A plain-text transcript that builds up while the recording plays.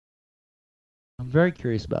I'm very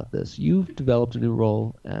curious about this. You've developed a new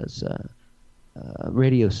role as a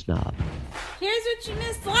radio snob. Here's what you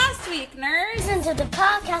missed last week, nerds. Listen to the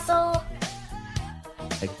Podcastle.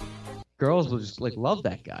 Like, girls will just love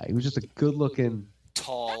that guy. He was just a good-looking,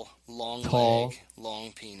 tall, leg,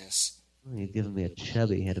 long penis. He was giving me a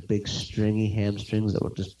chubby. He had a big stringy hamstrings that were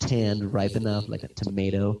just tanned, ripe enough, like a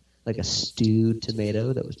tomato, like a stewed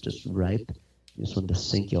tomato that was just ripe. You just wanted to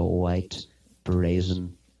sink your white,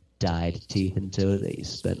 brazen, dyed teeth into it that you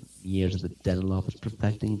spent years at the dental office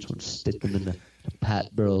perfecting. You just want to stick them into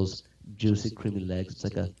Pat Burrell's juicy, creamy legs. It's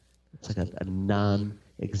like a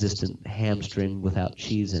non-existent hamstring without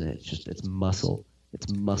cheese in it. It's muscle.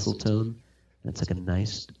 It's muscle tone. And it's like a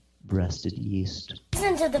nice breasted yeast.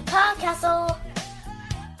 Listen to the Podcastle.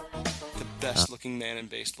 The best-looking man in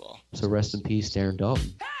baseball. So rest in peace, Darren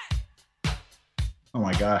Dalton. Oh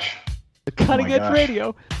my gosh. The Cutting Edge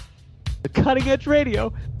Radio. The Cutting Edge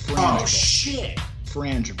Radio. Oh shit.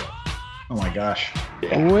 Frangible. Oh my gosh.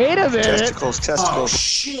 Yeah. Wait a minute. Testicles. Oh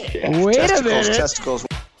shit. Wait a minute. Testicles.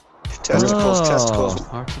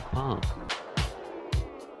 Hearts of Palm.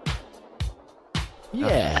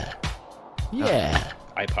 Yeah. Yeah.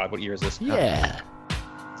 iPod, what year is this? Yeah.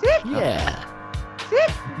 Yeah.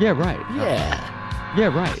 Yeah, right. Yeah. Yeah,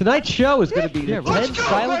 right. Tonight's show is going to be the 10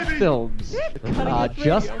 silent films,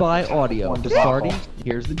 just by audio. Starting,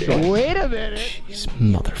 here's the choice. Wait a minute. Jeez,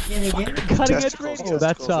 motherfucker. Cutting Edge Radio.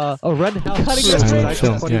 That's a Ren House Cutting Edge Radio.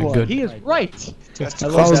 Film. Yeah, good. He is right.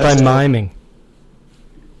 Followed by miming.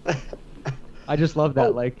 I just love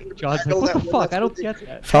that. Like, John's like, what the fuck? I don't get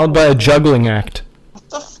that. Followed by a juggling act. What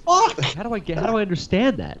the fuck? How do I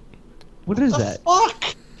understand that? What is that?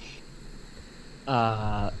 Fuck.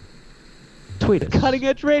 Tweet us. Cutting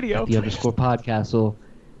Edge Radio. The _Podcastle.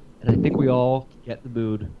 And I think we all get in the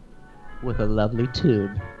mood with a lovely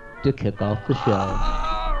tune to kick off the show.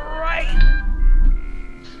 Alright.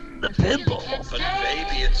 The pimple. But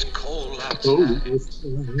baby, it's cold outside.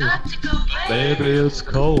 Baby, it's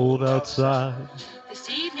cold outside.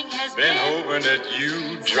 This evening has been hoping that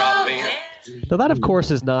you drop in. So that, of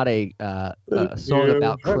course, is not a song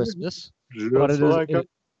about Christmas, but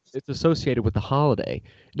it's associated with the holiday.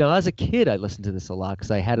 Now, as a kid, I listened to this a lot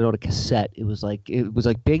because I had it on a cassette. It was like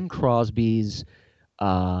Bing Crosby's.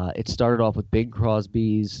 It started off with Bing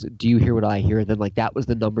Crosby's "Do You Hear What I Hear?" And then that was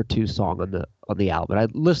the number 2 song on the album. And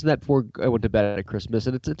I listened to that before I went to bed at Christmas,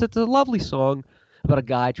 and it's a lovely song about a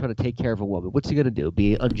guy trying to take care of a woman. What's he gonna do?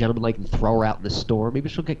 Be ungentlemanlike and throw her out in the storm? Maybe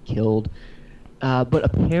she'll get killed. But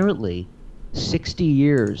apparently, 60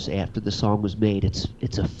 years after the song was made,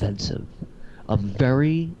 it's offensive.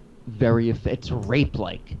 Very, very it's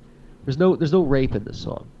rape-like. There's no rape in this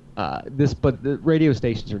song. But the radio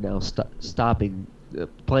stations are now stopping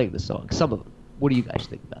playing the song. Some of them. What do you guys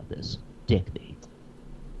think about this? Dick me.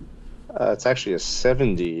 It's actually a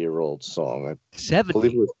 70-year-old song. 70? I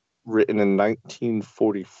believe it was written in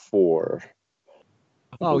 1944.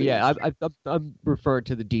 Oh yeah, I'm referring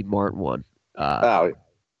to the Dean Martin one.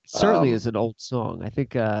 Certainly is an old song. I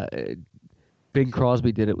think Bing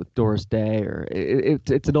Crosby did it with Doris Day, or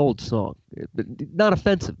it's an old song, but not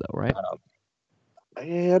offensive though, right?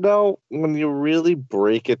 When you really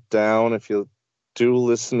break it down, if you do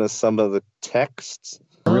listen to some of the texts,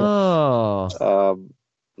 the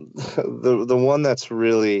one that's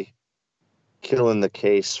really killing the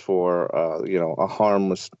case for a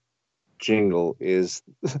harmless jingle is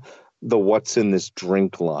the "What's in this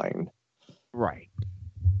drink" line. Right.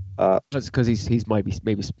 That's because he's maybe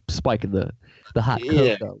spiking the hot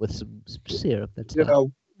cocoa with some syrup that's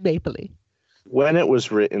mapley. When it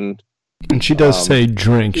was written, and she does say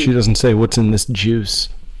drink. She doesn't say what's in this juice.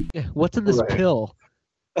 Yeah, what's in this pill?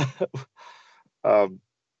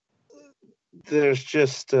 There's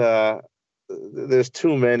just there's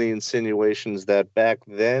too many insinuations that back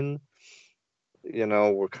then,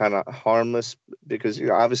 were kind of harmless because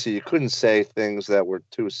obviously you couldn't say things that were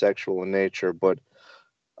too sexual in nature, but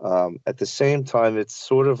at the same time, it's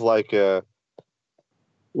sort of like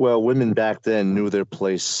women back then knew their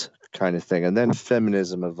place kind of thing. And then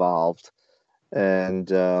feminism evolved and,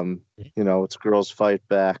 it's girls fight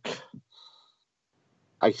back.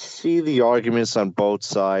 I see the arguments on both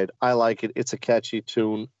sides. I like it. It's a catchy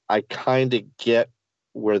tune. I kind of get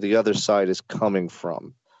where the other side is coming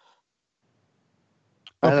from.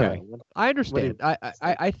 Okay. I understand.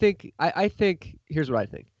 I think here's what I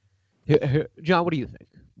think. John, what do you think?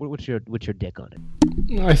 What's your dick on it?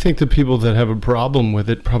 I think the people that have a problem with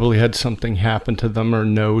it probably had something happen to them or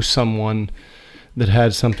know someone that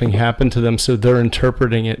had something happen to them, so they're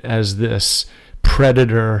interpreting it as this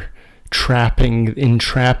predator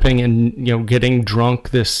entrapping and getting drunk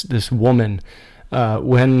this woman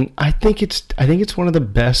when I think it's one of the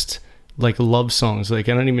best like love songs. Like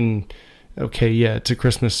I don't even. Okay, yeah, it's a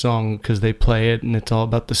Christmas song because they play it and it's all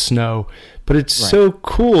about the snow. But it's so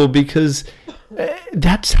cool because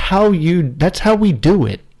that's how we do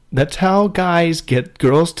it. That's how guys get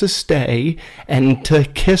girls to stay and to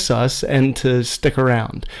kiss us and to stick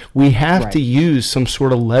around. We have to use some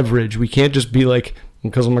sort of leverage. We can't just be like,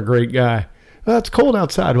 because I'm a great guy. Well, it's cold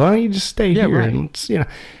outside. Why don't you just stay here? Right. And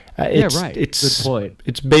it's, It's good point.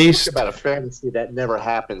 It's based about a fantasy that never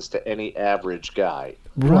happens to any average guy.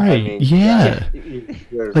 Right. I mean,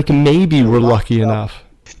 like maybe we're lucky enough.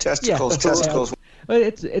 Testicles. But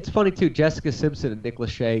it's funny too. Jessica Simpson and Nick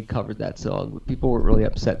Lachey covered that song. People weren't really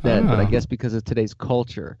upset then, but I guess because of today's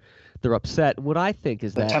culture, they're upset. And what I think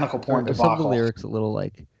is the that tentacle porn some of the debacle. lyrics a little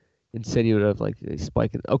like insinuative, like they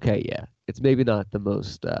spike it. Okay, yeah, it's maybe not the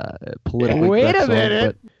most politically correct song,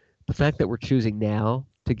 but the fact that we're choosing now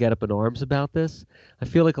to get up in arms about this, I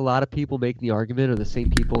feel like a lot of people making the argument are the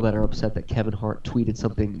same people that are upset that Kevin Hart tweeted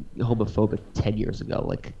something homophobic 10 years ago.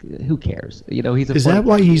 Like, who cares? You know, Is that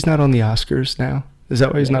why he's not on the Oscars now? Is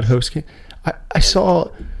that why he's not hosting? I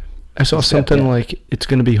saw something like it's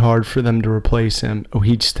going to be hard for them to replace him. Oh,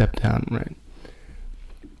 he'd step down,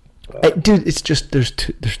 right? Dude, it's just there's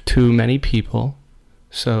too many people,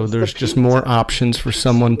 so there's just more options for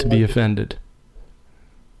someone to be offended.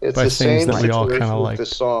 It's by the things same that we all kind of like. The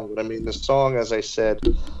song, but I mean, the song, as I said,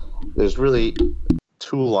 there's really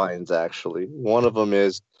two lines actually. One of them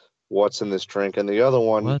is "What's in this drink," and the other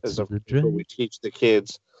one is where we teach the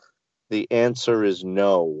kids. The answer is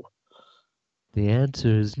no. The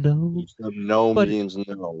answer is no. No means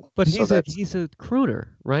no. But he's a crooner,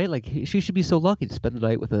 right? Like she should be so lucky to spend the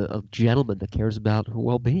night with a gentleman that cares about her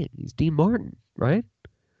well-being. He's Dean Martin, right?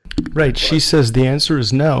 Right. She says the answer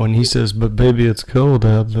is no, and he says, "But baby, it's cold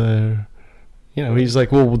out there." You know, he's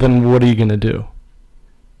like, "Well, then what are you gonna do?"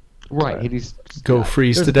 Right. And he's go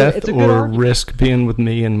freeze to death or risk being with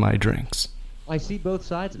me and my drinks. I see both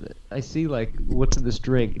sides of it. I see like what's in this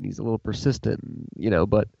drink, and he's a little persistent, you know.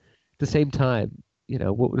 But at the same time, you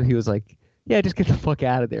know, what he was like, yeah, just get the fuck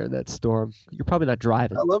out of there in that storm. You're probably not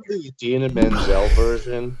driving. I love the Idina Menzel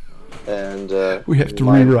version, and we have to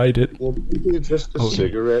rewrite it. Well, maybe just a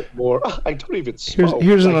cigarette more. I don't even smoke.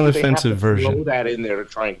 Here's an unoffensive version. Throw that in there to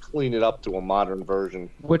try and clean it up to a modern version.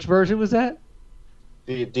 Which version was that?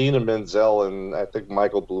 The Idina Menzel and I think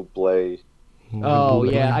Michael Bublé. Oh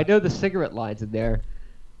yeah, I know the cigarette lines in there.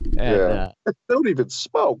 And, don't even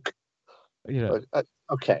smoke. You know.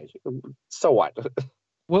 Okay, so what?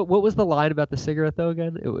 What was the line about the cigarette though?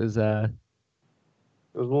 Again, it was.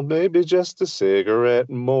 Well, maybe just a cigarette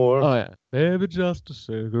more. Oh yeah, maybe just a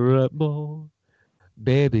cigarette more.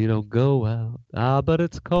 Baby, don't go out. But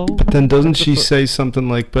it's cold. But then doesn't she say something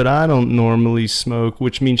like, "But I don't normally smoke,"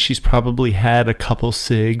 which means she's probably had a couple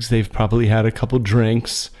cigs. They've probably had a couple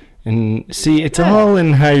drinks. And see, it's all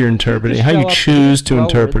in how you're interpreting, how you choose to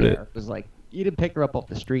interpret it. It was like, you didn't pick her up off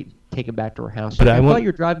the street and take him back to her house. But I thought you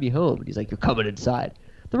were driving me home. And he's like, you're coming inside.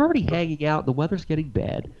 They're already hanging out. The weather's getting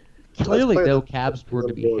bad. Clearly no cabs were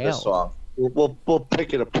to be hailed. We'll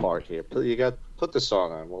pick it apart here. You put the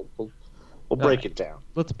song on. We'll break it down.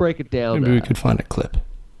 Let's break it down. Maybe we could find a clip.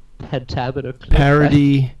 Pentameter clip.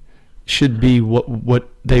 Parody should be what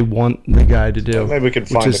they want the guy to do. Maybe we can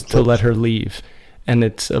find which is to let her leave. And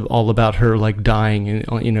it's all about her like dying and,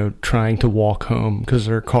 you know, trying to walk home because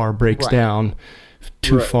her car breaks down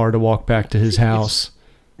too far to walk back to his house.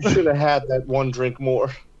 You should have had that one drink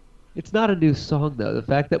more. It's not a new song though. The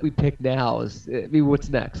fact that we pick now is, I mean, what's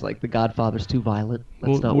next? Like The Godfather's too violent.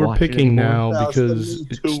 We're picking now because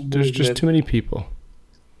there's just too many people.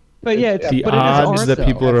 But yeah, the odds that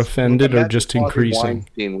people are offended are just increasing.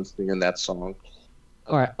 Weinstein was singing that song.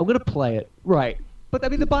 All right, I'm gonna play it. Right, but I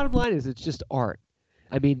mean, the bottom line is it's just art.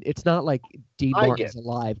 I mean, it's not like Dean Martin's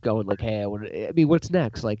alive going like, hey, I mean, what's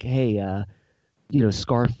next? Like, hey, you know,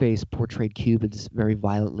 Scarface portrayed Cubans very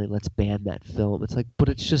violently. Let's ban that film. It's like, but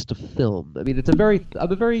it's just a film. I mean,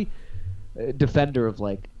 I'm a very defender of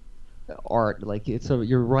like art. Like,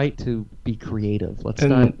 you're right to be creative.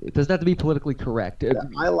 It doesn't have to be politically correct. Yeah,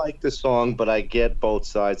 I like the song, but I get both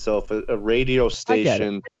sides. So if a radio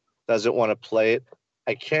station doesn't want to play it,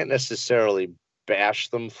 I can't necessarily bash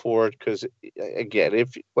them for it because, again,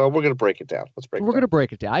 we're going to break it down. We're going to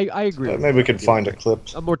break it down. I agree. Maybe we can find a clip.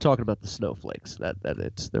 I'm more talking about the snowflakes. That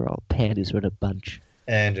they're all panties in a bunch.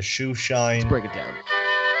 And a shoe shine. Let's break it down.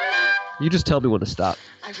 You just tell me when to stop.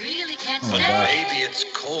 I really can't But stay. baby, it's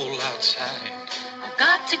cold outside. I've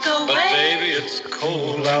got to go But away. baby, it's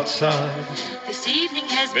cold outside. This evening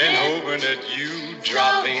has Been hoping that you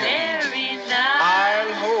drop so in. very nice.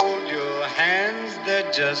 I'll hold your hands, they're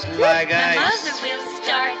just like My ice. mother will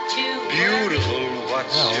start to Beautiful,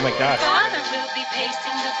 what's Oh your my God. Father will be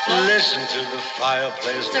pacing the floor. Listen to the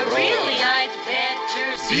fireplace So roar. really I'd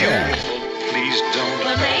better Beautiful, please don't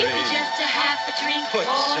Well, maybe hurry. just a half a drink Put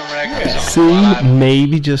more. some records on. See, while I-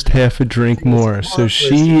 maybe just half a drink more. So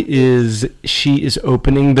she is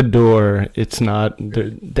opening the door. It's not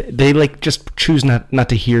they like just choose not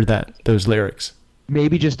to hear those lyrics.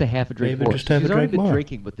 Maybe just a half a drink Maybe more. just have a She's already drink been more.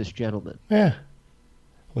 drinking with this gentleman. Yeah.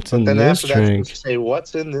 What's in Then this after that, drink? you say,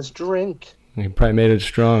 "What's in this drink?" He probably made it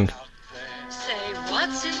strong. Say,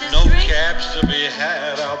 what's in this No drink? cabs to be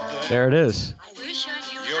had out there. There it is. I wish I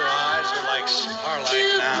knew Your how eyes are like starlight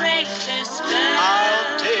to now. break this spell.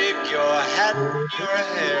 I'll take your hat, your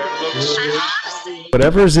hair looks sweet.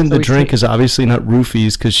 Whatever's in So the he's drink saying- is obviously not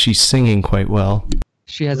roofies because she's singing quite well.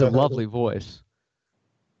 She has a lovely voice.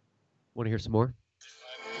 Want to hear some more?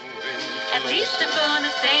 At least I'm gonna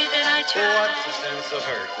say that I What's tried. the sense of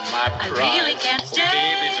hurt? My I pride. really can't stay.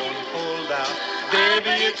 Baby, don't hold out.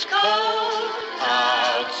 Baby, it's cold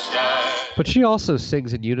outside. But she also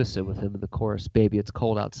sings in unison with him in the chorus, "Baby, it's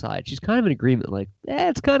cold outside." She's kind of in agreement, like,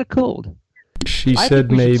 it's kind of cold. She I said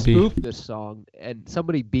think we should maybe. spoof this song, and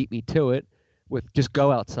somebody beat me to it with "Just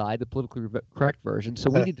Go Outside," the politically correct version. So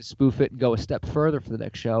we need to spoof it and go a step further for the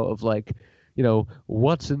next show of like,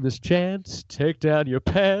 what's in this chance? Take down your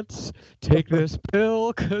pants, take this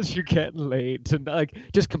pill, 'cause you're getting laid tonight. Like,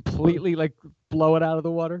 just completely like blow it out of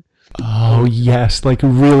the water. Oh yes, like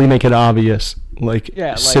really make it obvious. Like,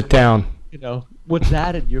 Yeah, sit down. What's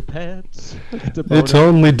that in your pants? It's a It's boner.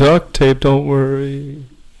 only duct tape. Don't worry.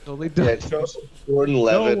 Only Yeah, duct- Joseph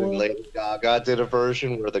Gordon-Levitt No, and Lady Gaga did a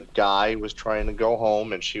version where the guy was trying to go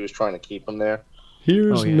home and she was trying to keep him there.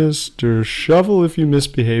 Here's Oh, yeah. Mr. Shovel. If you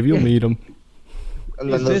misbehave, you'll meet him. And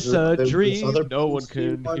Is then this there's a this dream? other No one PC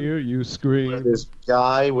can one hear you where scream. this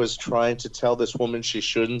guy was trying to tell this woman she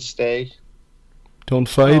shouldn't stay. Don't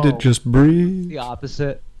fight Oh. it. Just breathe. The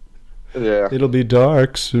opposite. Yeah. It'll be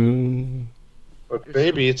dark soon. But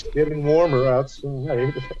baby, it's getting warmer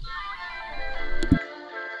outside.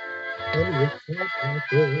 I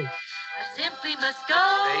simply must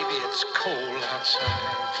go. Baby, it's cold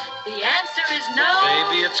outside. The answer is no.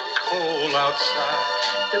 Baby, it's cold outside.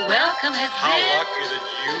 The welcome has How been lucky that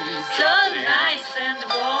you so dropped in. nice and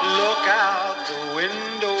warm. Look out the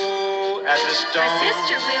window at the storm. My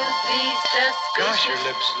sister will be suspicious. Gosh, your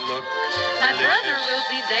lips look My brother delicious. will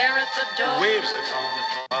be there at the door. Waves that on the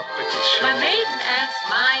tropical shore. My maiden aunt's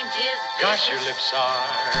mind is Gosh, your lips are.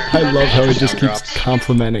 I love how he just keeps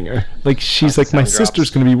complimenting her. Like, she's like, my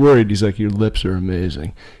sister's going to be worried. He's like, your lips are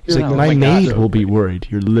amazing. He's like, Oh my my maid God. will be worried.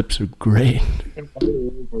 Your lips are great.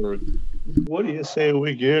 What do you say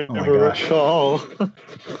we give Oh my her gosh. a call?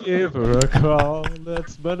 Give her a call.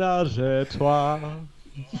 Let's menage a trois.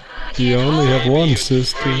 You only have one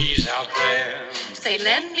sister. Breeze out there. Say,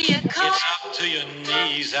 lend me a coat. It's up to your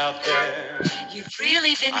knees out there. You've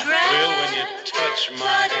really been I grand. thrill when you touch my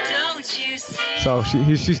But hand. don't you see? So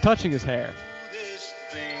she's touching his hair. This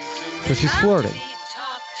thing to So me. she's flirting.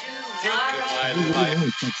 Think of my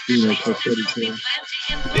life.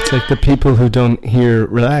 It's like the people who don't hear,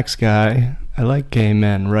 relax, guy. I like gay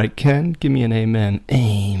men, right, Ken? Give me an amen.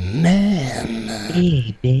 Amen.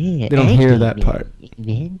 They don't hear that part.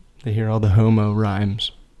 They hear all the homo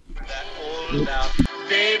rhymes. That old out.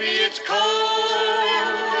 Baby, it's cold.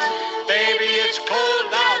 Baby, it's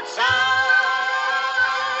cold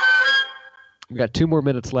outside. We got 2 more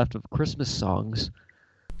minutes left of Christmas songs.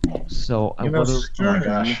 So I want to. Oh my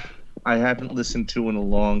gosh. I haven't listened to in a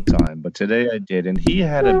long time, but today I did, and he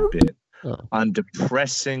had a bit on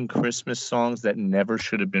depressing Christmas songs that never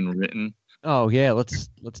should have been written. Oh yeah, let's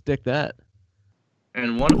dick that.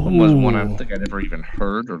 And one of them was one I Ooh. don't think I'd ever even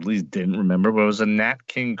heard, or at least didn't remember, but it was a Nat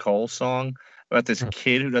King Cole song about this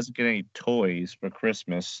kid who doesn't get any toys for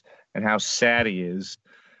Christmas and how sad he is.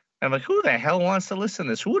 And I'm like, who the hell wants to listen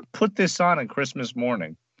to this? Who would put this on Christmas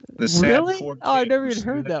morning? The sad Really? poor Oh, I kid never who's even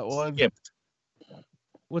heard that one. skipped.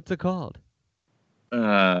 What's it called? I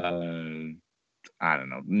don't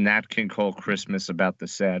know. Nat King Cole Christmas about the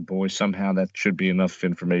sad boy. Somehow that should be enough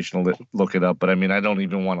information to look it up. But I mean, I don't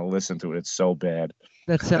even want to listen to it. It's so bad.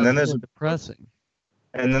 That sounds then there's- so depressing.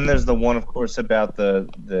 And then there's the one, of course, about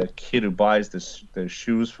the kid who buys the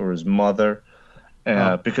shoes for his mother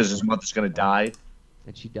because his mother's going to die.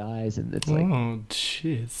 And she dies, and it's like Oh,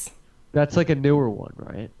 jeez. that's like a newer one,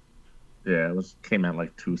 right? Yeah, came out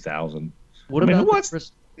like 2000. What I mean, about who the wants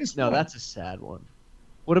Chris- No, that's a sad one.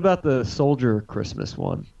 What about the Soldier Christmas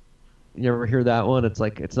one? You ever hear that one? It's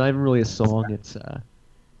like it's not even really a song. It's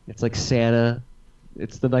like Santa.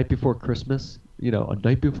 It's the night before Christmas. A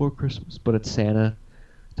night before Christmas, but it's Santa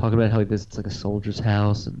talking about how it's like a soldier's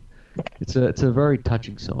house, and it's a very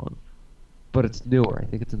touching song, but it's newer. I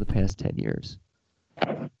think it's in the past 10 years.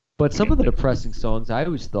 But some of the depressing songs I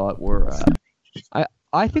always thought were,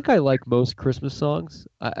 I think I like most Christmas songs,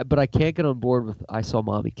 but I can't get on board with "I Saw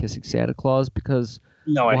Mommy Kissing Santa Claus" because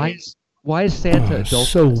why is Santa adult?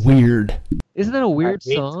 So weird. Isn't that a weird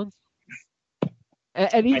song?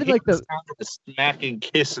 And even like the smacking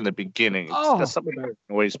kiss in the beginning. That's something that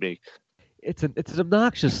annoys me. It's an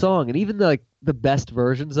obnoxious song, and even the best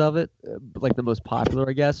versions of it, like the most popular,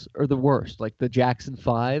 I guess, are the worst. Like the Jackson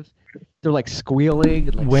 5, they're like squealing.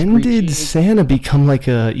 And, like, when screeching. did Santa become like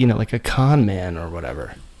a con man or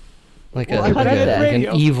whatever? Like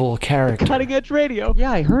an evil character. Cutting edge radio.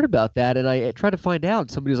 Yeah, I heard about that, and I tried to find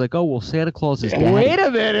out. Somebody was like, "Oh, well, Santa Claus is dead." Wait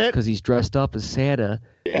a minute, because he's dressed up as Santa.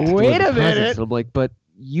 Yeah. Wait a minute. And I'm like, but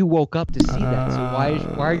you woke up to see that,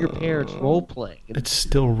 so why are your parents role playing? It's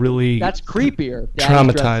still really creepier.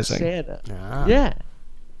 Traumatizing. Santa. Yeah.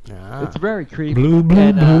 It's very creepy.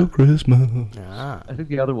 Blue Christmas. I think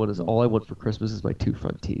the other one is "All I Want for Christmas Is My Two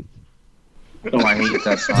Front Teeth." Oh, I hate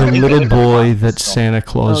that song. The little boy that Santa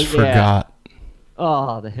Claus forgot.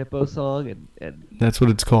 Oh, the hippo song and that's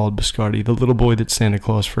what it's called, Biscardi. The little boy that Santa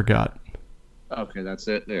Claus forgot. Okay, that's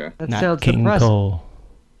it. Yeah. That Not sounds King depressing. Cole.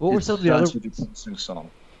 What were some of the other depressing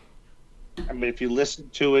song? I mean, if you listen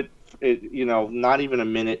to it, not even a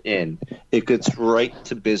minute in, it gets right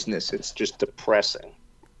to business. It's just depressing.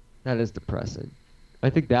 That is depressing.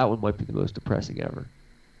 I think that one might be the most depressing ever.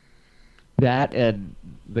 That and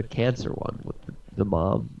the cancer one with the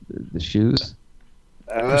mom, the shoes.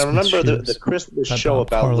 And I remember the Christmas show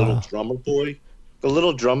about Little Drummer Boy. The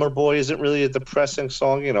Little Drummer Boy isn't really a depressing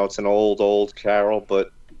song. It's an old carol,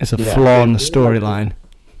 but it's a flaw in the storyline.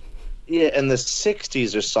 Yeah, in the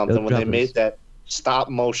 60s or something, when they made that stop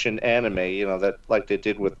motion anime, that like they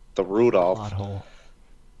did with the Rudolph.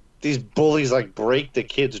 These bullies like break the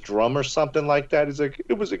kid's drum or something like that. He's like,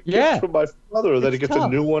 it was a gift from my father. Then he gets a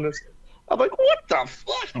new one. I'm like, what the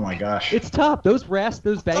fuck? Oh my gosh. It's tough. Those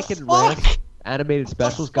Bankin' and Ras animated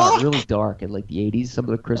specials got really dark in like the 80s. Some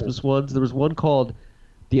of the Christmas ones. There was one called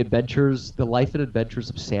The Life and Adventures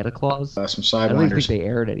of Santa Claus. Some I don't sidewinders. even think they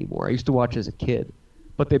air it anymore. I used to watch as a kid.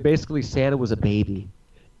 But they basically, Santa was a baby.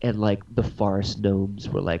 And like the forest gnomes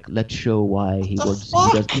were like, let's show why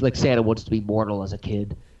like Santa wants to be mortal as a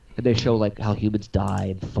kid. And they show like how humans die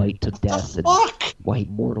and fight to death and why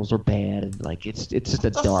mortals are bad, and like it's just a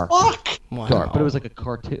dark. But it was like a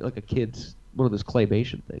cartoon, like a kid's one of those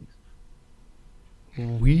claymation things.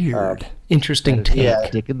 Weird, interesting take. Yeah.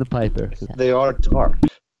 Dick in the Piper. They are dark.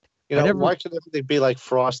 Why could everything be like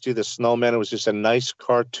Frosty the Snowman? It was just a nice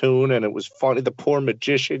cartoon, and it was funny. The poor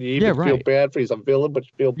magician, you even feel bad for he's a villain, but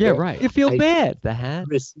you feel bad. Yeah, right. You feel bad. The hat.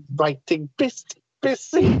 Writing, busy.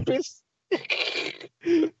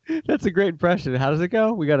 That's a great impression. How does it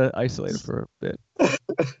go? We got to isolate it for a bit.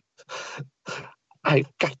 I've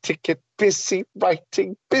got to get busy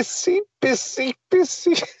writing, busy.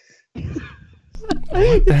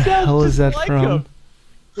 What the hell is that from?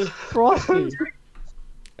 Frosty.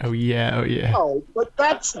 Oh yeah. Oh, but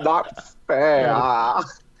that's not fair. I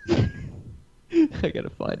gotta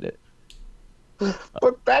find it.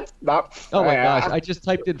 But that's not fair. Oh my gosh! I just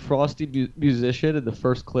typed in Frosty musician, and the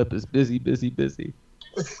first clip is busy. Yes,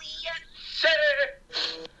 sir.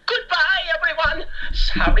 Goodbye, everyone.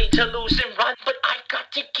 Sorry to lose and run, but I've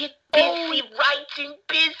got to get busy writing.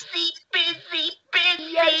 Busy.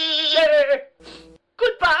 Yes, sir.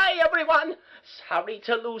 Goodbye, everyone. Sorry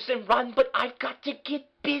to lose and run, but I've got to get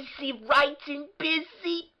busy writing.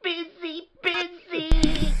 Busy.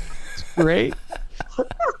 It's great.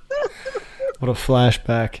 What a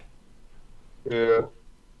flashback. Yeah.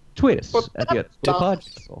 Tweet us at the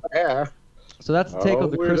Podcastle. Yeah. So that's the take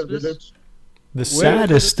on the Christmas. The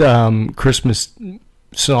saddest Christmas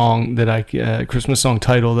song Christmas song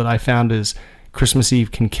title that I found is "Christmas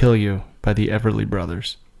Eve Can Kill You" by the Everly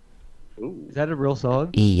Brothers. Ooh. Is that a real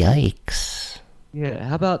song? Yikes. Yeah.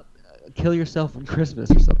 How about "Kill Yourself on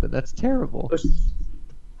Christmas" or something? That's terrible.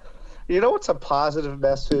 You know what's a positive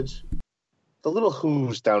message? The little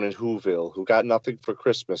Who's down in Whoville who got nothing for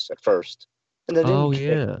Christmas at first, and they didn't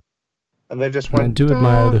care. And they just went. I do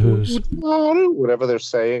admire the Who's. Whatever they're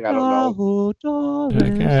saying, I don't know.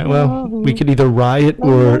 Okay, well, we could either riot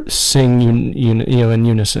or sing, in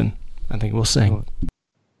unison. I think we'll sing.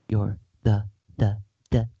 You're the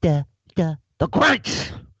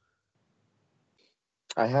great.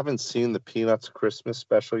 I haven't seen the Peanuts Christmas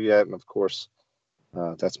special yet, and of course,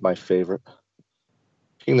 that's my favorite.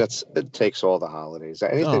 Peanuts, it takes all the holidays.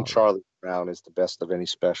 Anything Charlie Brown is the best of any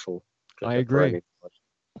special. I agree.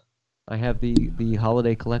 I have the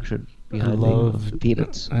holiday collection. behind the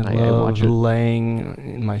Peanuts. I love watch it. laying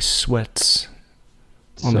in my sweats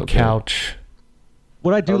on the couch.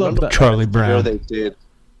 What I do love about Charlie Brown. They did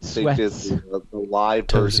the live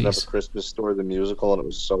version of A Christmas Story, the musical, and it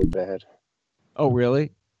was so bad. Oh,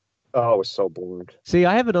 really? Oh, it was so boring. See,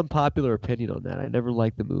 I have an unpopular opinion on that. I never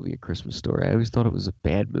liked the movie A Christmas Story. I always thought it was a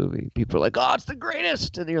bad movie. People are like, "Oh, it's the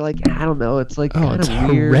greatest," and you're like, "I don't know." It's like kind of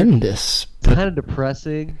weird, horrendous, kind of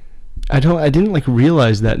depressing. I didn't like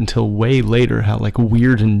realize that until way later how like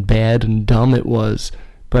weird and bad and dumb it was.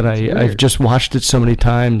 But I've just watched it so many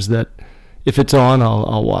times that if it's on,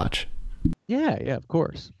 I'll watch. Yeah, of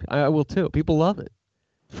course. I will too. People love it.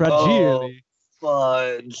 Fragile.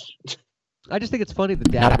 Fudge. I just think it's funny the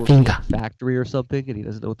dad works in a factory or something and he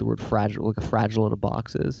doesn't know what the word fragile, like a fragile in a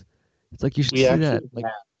box is. It's like you should see that. Like,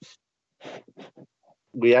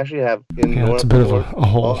 we actually have in North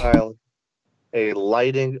Island a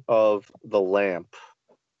lighting of the lamp.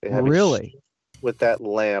 They have really? With that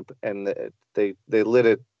lamp, and they lit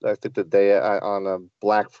it, I think, the day on a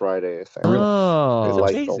Black Friday, I think. Oh,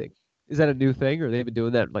 that's amazing. Is that a new thing, or they've been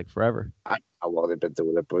doing that like forever? I don't know how long they've been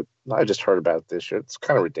doing it, but I just heard about it this year. It's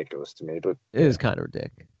kind of ridiculous to me, but it is kind of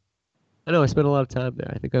ridiculous. I know. I spent a lot of time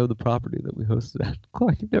there. I think I own the property that we hosted at.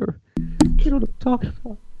 Clark, you know what I'm talking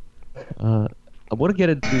about. I want to get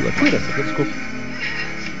into tweet us.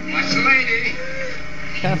 What's the lady?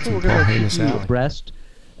 Castle, we're going to keep you abreast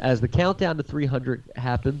as the countdown to 300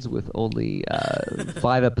 happens with only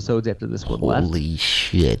 5 episodes after this one left. Holy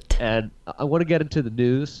shit. And I want to get into the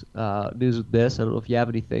news with this. I don't know if you have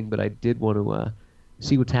anything, but I did want to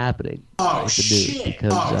see what's happening with the news.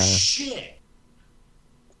 Because,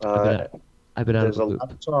 I've been out of the loop. There's a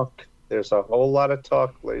lot of talk. There's a whole lot of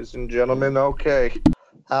talk, ladies and gentlemen. Okay.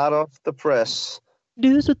 Out of the press.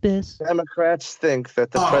 News with this. Democrats think that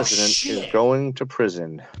the president is going to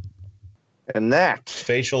prison. And that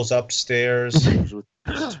facials upstairs. What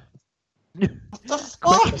the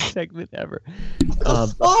fuck? Segment ever.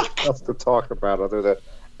 Enough to talk about other than,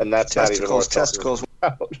 and that's testicles.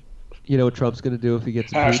 You know what Trump's going to do if he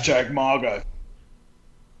gets hashtag MAGA.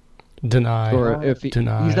 Deny. Or if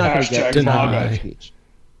deny. He's not going to get deny. Speech.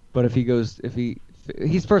 But if he goes,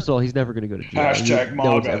 he's first of all, he's never going to go to jail. Hashtag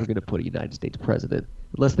no one's MAGA. ever going to put a United States president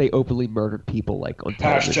unless they openly murdered people like on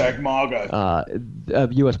television. Hashtag MAGA. A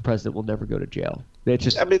U.S. president will never go to jail.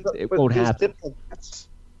 It won't happen.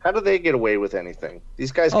 How do they get away with anything?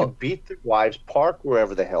 These guys can beat their wives, park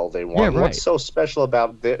wherever the hell they want. Yeah, right. What's so special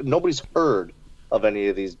about nobody's heard of any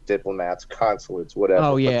of these diplomats, consulates, whatever.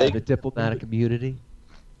 Oh yeah, the diplomatic immunity.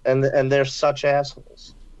 And they're such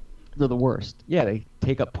assholes. They're the worst. Yeah, they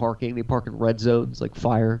take up parking. They park in red zones like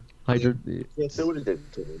fire hydrant. Can't do what it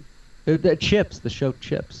did to them. The show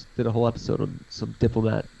Chips, did a whole episode on some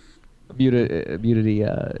diplomatic immunity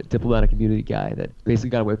guy that basically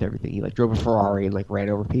got away with everything. He like drove a Ferrari and like ran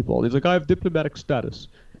over people. And he's like, I have diplomatic status,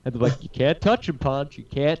 and they're like, you can't touch him, Ponch. You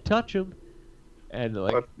can't touch him. And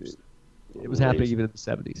like, it was happening even in the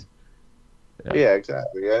 70s. Yeah,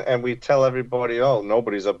 exactly. And we tell everybody, oh,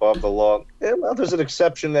 nobody's above the law. Yeah, well, there's an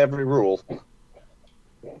exception to every rule.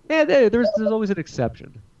 Yeah, there's always an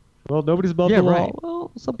exception. Well, nobody's above the law. Right.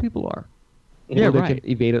 Well, some people are. Yeah, they right.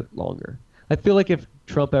 can evade it longer. I feel like if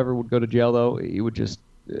Trump ever would go to jail, though, he would just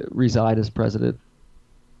resign as president.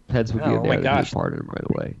 Pence would be in there and pardon him right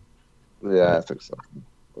away. Yeah, I think so.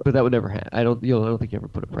 But that would never happen. I don't think you ever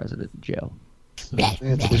put a president in jail. So,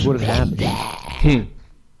 it wouldn't happen.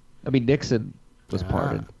 I mean, Nixon was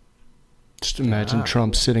pardoned. Just imagine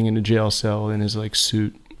Trump sitting in a jail cell in his like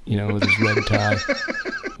suit, with his red tie,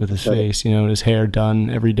 with his face, and his hair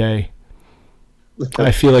done every day.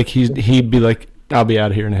 I feel like he'd be like, I'll be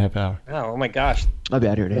out of here in a half hour. Oh my gosh. I'll be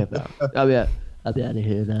out here in a half hour. I'll be out of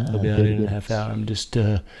here now. I'll be out here in a half hour. I'm just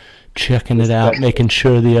checking it out, making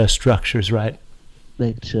sure the structure's right.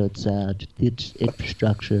 Make sure its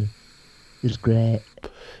infrastructure is great.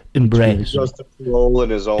 Embrace. He goes to parole in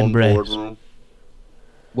his own boardroom.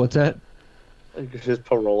 What's that? His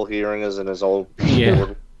parole hearing is in his own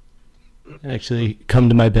boardroom. Actually, come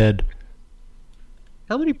to my bed.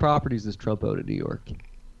 How many properties does Trump own in New York?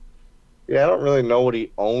 Yeah, I don't really know what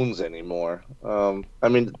he owns anymore. I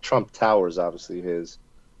mean, Trump Tower is obviously his,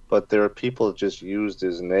 but there are people that just used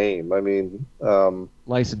his name. I mean,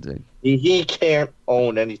 licensing. He can't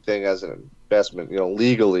own anything as an investment.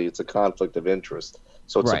 Legally, it's a conflict of interest.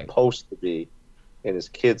 So it's supposed to be in his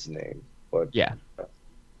kid's name. But yeah,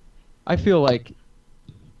 I feel like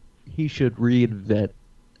he should reinvent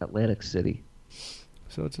Atlantic City.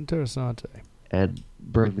 So it's interessante. And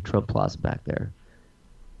bring the Trump Plaza back there.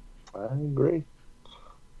 I agree.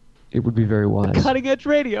 It would be very wise. Cutting edge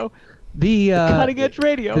radio. The cutting edge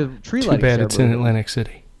radio. The tree lighting Too bad it's in ceremony. Atlantic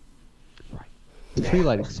City. tree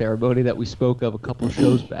lighting ceremony that we spoke of a couple of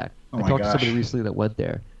shows back. I talked to somebody recently that went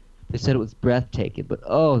there. They said it was breathtaking, but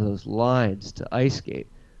those lines to ice skate.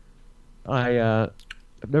 I've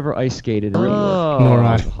never ice skated in New York. Nor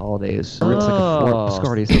I. The holidays. It's like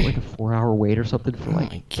Scardy, is it like a 4-hour wait or something for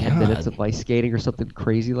like 10 minutes of ice skating or something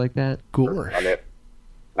crazy like that? Gore.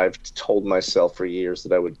 I've told myself for years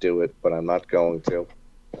that I would do it, but I'm not going to.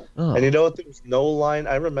 Oh. And you know what? There was no line.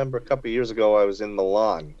 I remember a couple of years ago I was in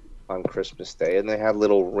Milan on Christmas Day, and they had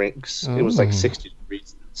little rinks. It was like 60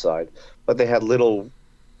 degrees inside, but they had little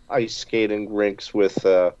ice skating rinks with,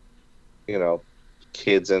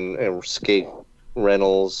 kids and skate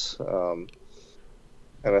rentals. And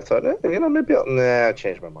I thought, maybe I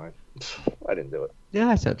changed my mind. I didn't do it. Yeah,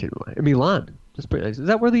 I changed my mind. Milan. That's pretty nice. Is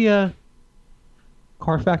that where the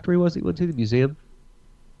car factory was that you went to, the museum?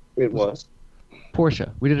 It was. Porsche.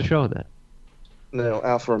 We did a show on that. No,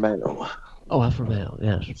 Alfa Romeo. Oh, Alfa Romeo.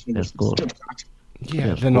 Yes. That's cool.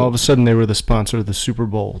 Yeah, then all of a sudden they were the sponsor of the Super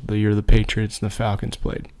Bowl the year the Patriots and the Falcons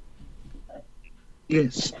played.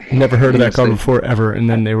 Yes. Never heard of that car before ever, and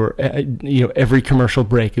then they were, every commercial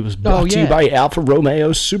break it was brought to you by Alfa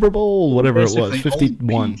Romeo Super Bowl, whatever it was,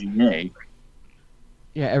 51.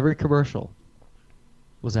 Yeah, every commercial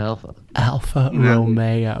was Alfa. Alfa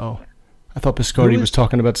Romeo. I thought Biscardi was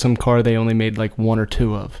talking about some car they only made like one or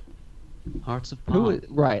two of. Hearts of Palm.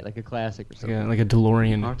 Right, like a classic or something. Yeah, like a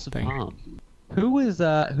DeLorean Hearts of thing. Palm. Who's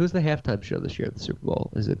the halftime show this year at the Super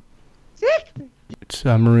Bowl? Is it? It's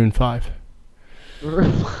Maroon 5.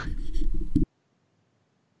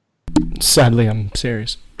 Sadly, I'm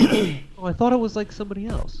serious. I thought it was like somebody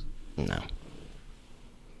else. No.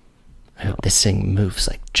 I hope they sing moves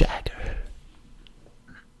like Jagger.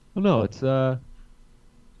 Oh, no, it's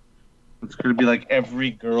It's going to be like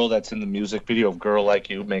every girl that's in the music video of Girl Like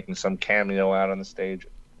You making some cameo out on the stage,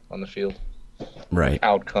 on the field. Right.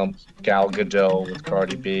 Out comes Gal Gadot with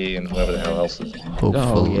Cardi B and whoever the hell else is.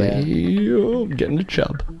 Hopefully, I'm getting a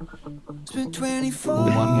chub. It's been 24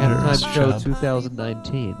 halftime show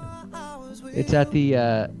 2019. It's at the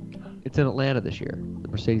it's in Atlanta this year, the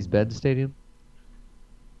Mercedes-Benz Stadium.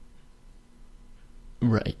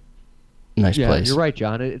 Right. Nice yeah, place. You're right,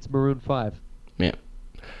 John. It's Maroon 5. Yeah.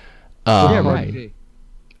 Yeah, right.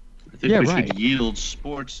 I think we should yield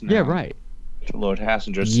sports now. Yeah, right. To Lord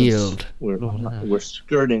Hassinger, Yield. We're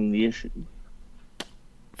skirting the issue.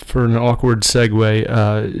 For an awkward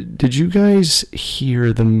segue, did you guys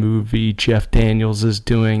hear the movie Jeff Daniels is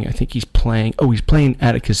doing? I think he's playing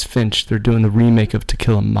Atticus Finch. They're doing the remake of To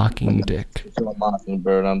Kill a Mockingbird. To Kill a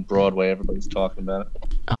Mockingbird on Broadway. Everybody's talking about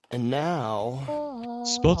it. And now...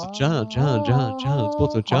 Sports with John. Sports with John.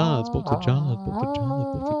 Sports with John. Sports with John.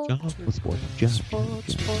 John. Sports with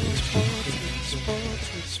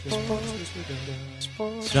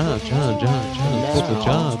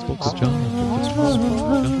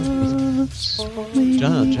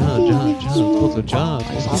John.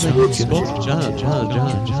 Sports with John.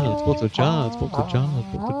 John. Sports with John.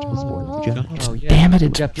 Sports with John. Damn it!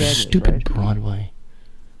 It's stupid Broadway.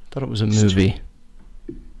 Thought it was a movie.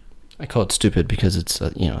 I call it stupid because it's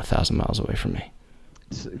 1,000 miles away from me.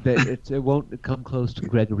 It won't come close to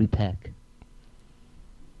Gregory Peck.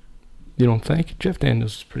 You don't think? Jeff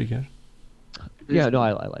Daniels is pretty good. Yeah, no,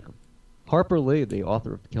 I like him. Harper Lee, the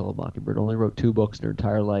author of To Kill a Mockingbird, only wrote 2 books in her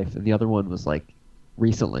entire life, and the other one was like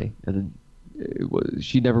recently, and then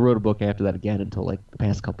she never wrote a book after that again until like the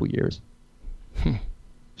past couple years.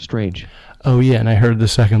 Strange. Oh yeah, and I heard the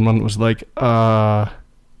second one was like,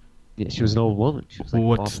 yeah, she was an old woman. She was like,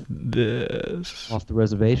 what's this? Off the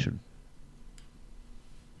reservation.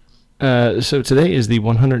 So today is the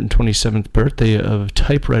 127th birthday of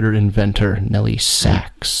typewriter inventor Nellie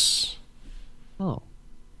Sachs. Oh.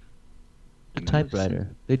 A typewriter.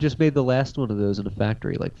 They just made the last one of those in a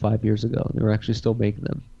factory like 5 years ago. They were actually still making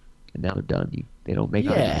them. And now they're done. They don't make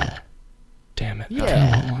them anymore. Damn it.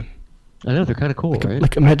 Yeah. I know, they're kind of cool, right?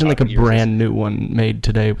 Like imagine like a brand new one made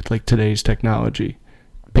today with like today's technology.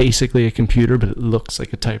 Basically a computer, but it looks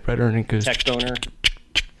like a typewriter and it goes... Tech boner.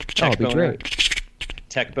 Oh, it'd be great.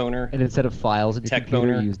 Tech boner. And instead of files in your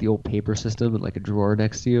computer, you use the old paper system and like a drawer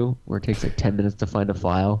next to you where it takes like 10 minutes to find a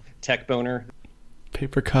file. Tech boner.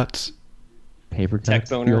 Paper cuts. Paper cuts. Tech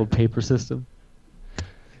boner. The old paper system.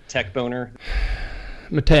 Tech boner.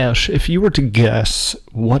 Matesh, if you were to guess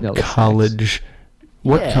what college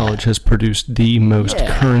has produced the most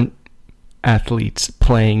current athletes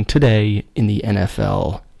playing today in the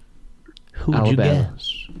NFL, who would you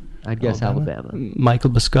guess? I'd guess Alabama. Michael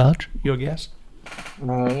Biscotch, your guess?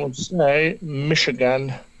 I would say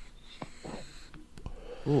Michigan.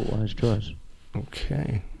 Ooh, wise choice.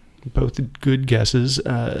 Okay. Both good guesses.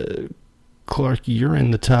 Clark, you're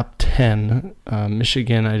in the top 10.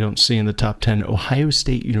 Michigan, I don't see in the top 10. Ohio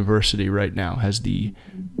State University right now has the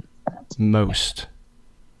most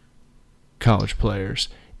college players.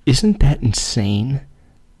 Isn't that insane?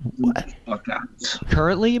 What?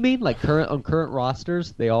 Currently, you mean? Like on current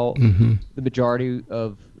rosters, they all, the majority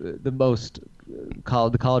of the most,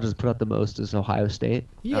 the colleges put out the most is Ohio State.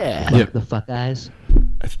 Yeah. The fuck guys.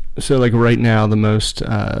 So, like, right now, the most,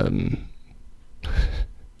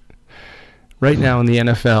 right now in the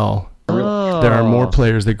NFL, there are more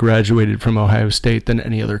players that graduated from Ohio State than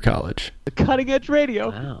any other college. The cutting edge radio.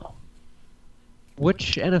 Wow.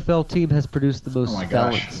 Which NFL team has produced the most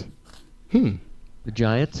felons? The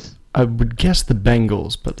Giants? I would guess the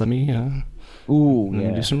Bengals, but let me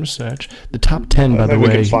do some research. The top 10, by the way.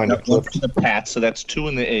 We can find a clip. The Pats, so that's 2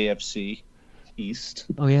 in the AFC East.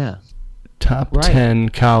 Oh, yeah. Top 10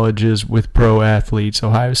 colleges with pro athletes.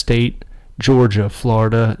 Ohio State, Georgia,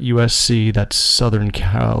 Florida, USC, that's Southern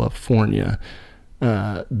California,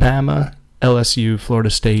 Bama, LSU,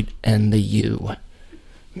 Florida State, and the U.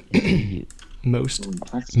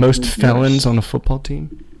 Most felons on a football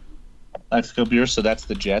team? Plaxico Burress, so that's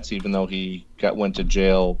the Jets, even though he went to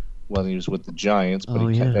jail when he was with the Giants, but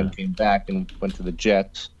he then came back and went to the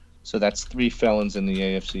Jets. So that's 3 felons in the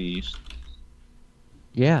AFC East.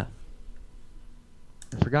 Yeah.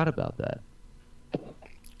 I forgot about that.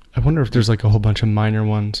 I wonder if there's like a whole bunch of minor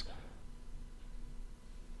ones.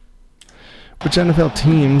 Which NFL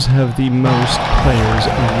teams have the most players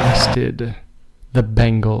arrested? The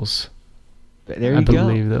Bengals. There you I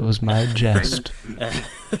believe that was my jest.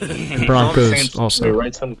 Broncos also. Ray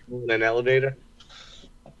Rice in an elevator?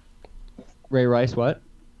 Ray Rice, what?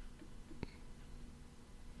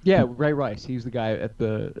 Yeah, Ray Rice. He's the guy at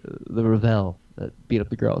the Revel that beat up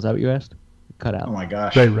the girl. Is that what you asked? Cut out. Oh my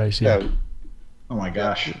gosh. Ray Rice, yeah. Oh my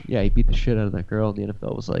gosh. Yeah, he beat the shit out of that girl, and the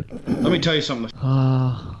NFL was like, let me tell you something.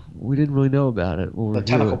 We didn't really know about it. The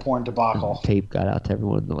tentacle porn debacle. The tape got out to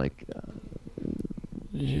everyone. They're like,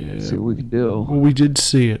 see what we can do. Well, we did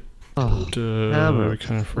see it. Oh, I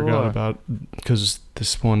kind of forgot about because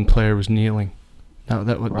this one player was kneeling. No,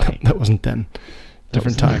 that wasn't then.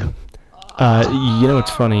 Different time. You know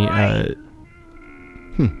what's funny?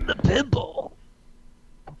 The pimple.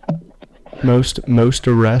 Most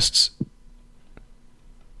arrests.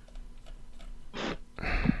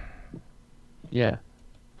 Yeah.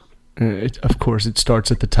 Of course, it starts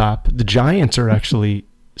at the top. The Giants are actually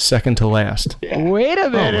second to last. Yeah. Wait a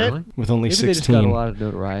minute. Really? With only Maybe 16. They just got a lot of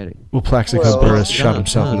notoriety. Well, Plaxico Burress shot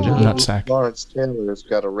himself in the nutsack. Lawrence Taylor's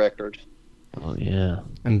got a record. Oh, yeah.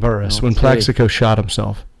 And Burress, when Plaxico shot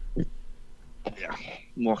himself. Yeah.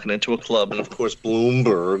 Walking into a club, and of course,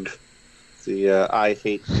 Bloomberg, the I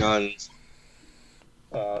Hate Guns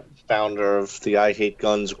founder of the I Hate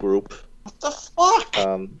Guns group. What the fuck?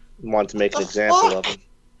 Wanted to make an example of him.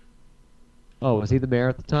 Oh, was he the mayor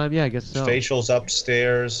at the time? Yeah, I guess so. Facials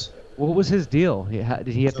upstairs. What was his deal? Did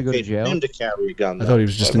he have to go to jail? Him to carry a gun. I thought he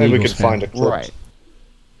was just an Maybe we Eagles could find a fan. clip. Right.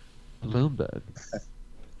 Bloomberg.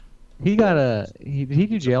 He got did he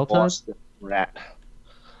do jail time? Boston rat.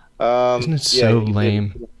 Isn't it so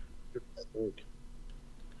lame?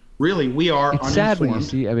 Really, we are It's uninformed. sad when you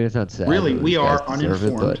see. I mean, it's not sad. Really, but we these are guys deserve it,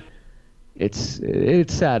 uninformed. but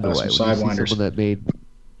it's sad in a way when you see Sidewinders. someone that made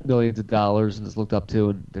millions of dollars and is looked up to,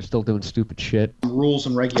 and they're still doing stupid shit. Rules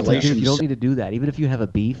and It's like, dude, regulations. you don't need to do that. Even if you have a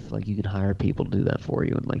beef, like you can hire people to do that for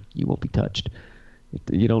you, and like you won't be touched.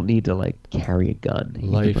 You don't need to like carry a gun. You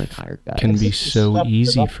Life can, like, hire guys. can be so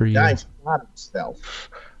easy for you. Guy shot himself.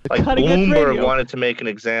 Like cutting-edge Bloomberg radio. wanted to make an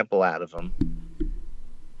example out of him.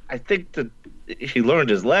 I think that he learned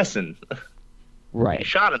his lesson. He Right.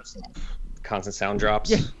 shot himself. Constant sound drops.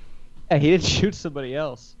 Yeah, he didn't shoot somebody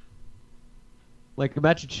else. Like,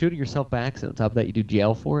 imagine shooting yourself by accident. On top of that, you do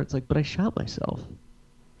jail for it. It's like, but I shot myself.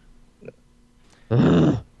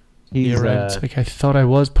 Yeah, right. It's like, I thought I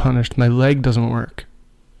was punished. My leg doesn't work.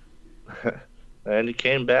 And he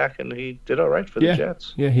came back and he did all right for the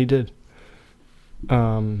Jets. Yeah, he did.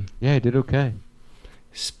 Yeah, he did okay.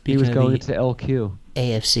 He was going into LQ.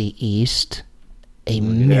 AFC East. A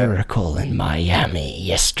miracle in Miami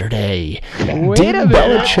yesterday. Wait a minute.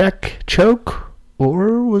 Belichick choke?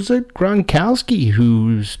 Or was it Gronkowski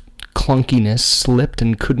whose clunkiness slipped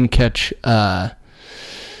and couldn't catch, I'm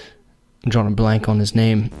drawing a blank on his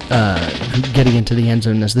name, getting into the end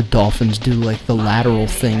zone as the Dolphins do like the lateral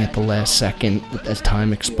thing at the last second as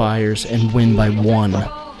time expires and win by 1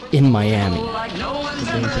 in Miami.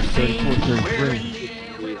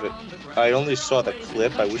 I only saw the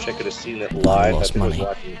clip. I wish I could have seen it live. Lost money. I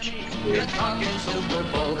was watching the Chiefs game.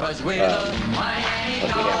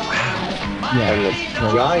 And the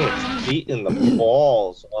Giants beating the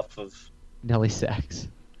balls off of Nelly Sachs.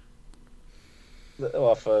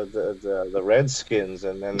 Off of the Redskins,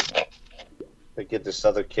 and then they give this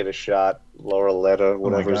other kid a shot, Laureletta,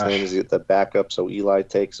 whatever his name is, the backup. So Eli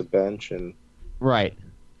takes a bench, and right,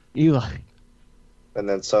 Eli. And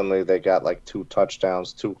then suddenly they got like 2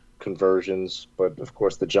 touchdowns, 2 conversions, but of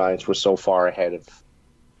course the Giants were so far ahead of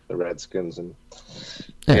the Redskins, and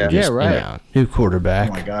right. New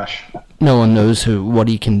quarterback. Oh my gosh. No one knows what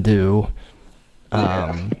he can do.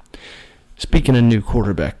 Speaking of new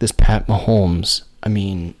quarterback, this Pat Mahomes. I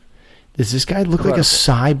mean, does this guy look like a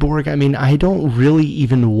cyborg? I mean, I don't really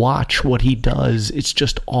even watch what he does. It's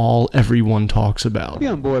just all everyone talks about. Be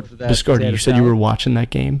on board for that. Biscardi, you said you were watching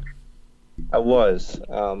that game? I was.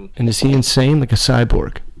 And is he insane, like a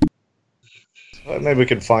cyborg? Maybe we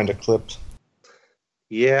can find a clip.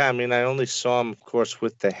 Yeah, I mean, I only saw him, of course,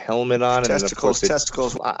 with the helmet on.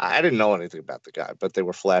 Testicles. I didn't know anything about the guy, but they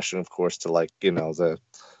were flashing, of course, to like, the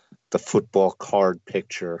football card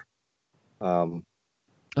picture.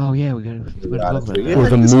 Oh yeah, we got to or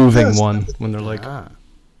the moving one when they're like,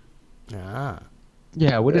 yeah,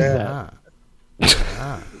 what is that?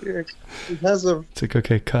 It has a. It's like,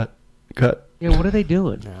 okay, cut. Yeah, what are they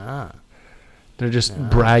doing? They're just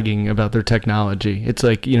bragging about their technology. It's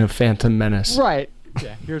like, Phantom Menace. Right.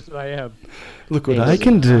 Yeah, here's what I am. Look what I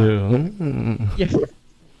can do. Yeah.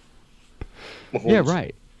 Yeah,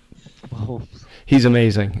 right. He's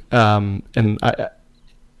amazing. And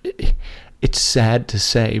it's sad to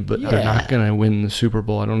say, but they're not going to win the Super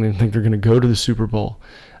Bowl. I don't even think they're going to go to the Super Bowl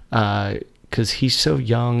because he's so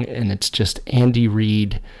young, and it's just Andy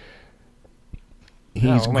Reid.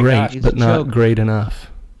 He's great, but not great enough.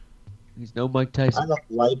 He's no Mike Tyson. I don't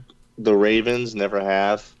like the Ravens, never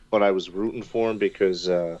have, but I was rooting for him because,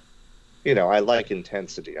 I like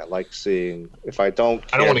intensity. I like seeing, if I don't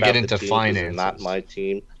want to get into finances, not my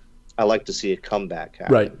team, I like to see a comeback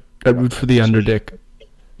happen. Right. I root for the underdick.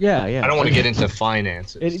 Yeah. I don't want to get into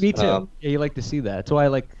finances. Me too. Yeah, you like to see that. That's why I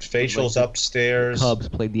like facials upstairs. Cubs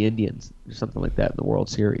played the Indians or something like that in the World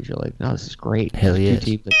Series. You're like, no, this is great. Hell yeah. 2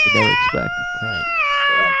 teams that you never expect. Right.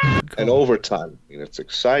 And overtime. It's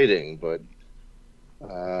exciting, but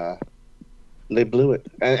they blew it.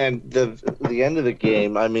 And the end of the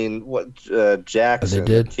game, I mean, what Jackson,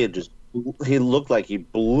 the kid, he looked like he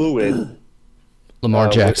blew it. Lamar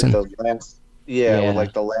Jackson. With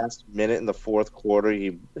like the last minute in the fourth quarter,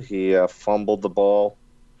 he fumbled the ball,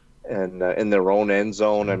 and in their own end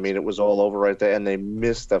zone. I mean, it was all over right there, and they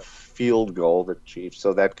missed a field goal, the Chiefs.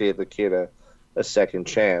 So that gave the kid a second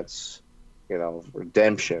chance,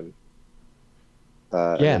 redemption.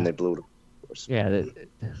 And they blew it. Of course. Yeah,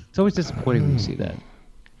 it's always disappointing when you see that.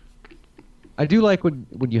 I do like when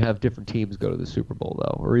you have different teams go to the Super Bowl,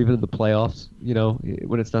 though, or even in the playoffs,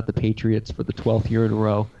 when it's not the Patriots for the 12th year in a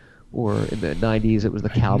row, or in the 90s it was the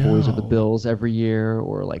Cowboys or the Bills every year,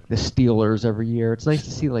 or like the Steelers every year. It's nice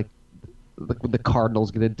to see like when the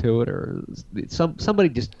Cardinals get into it, or somebody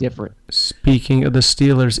just different. Speaking of the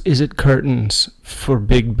Steelers, is it curtains for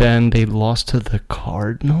Big Ben? They lost to the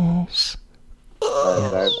Cardinals?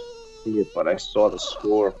 I see it, but I saw the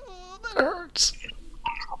score. Hurts.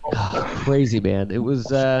 Crazy, man. It was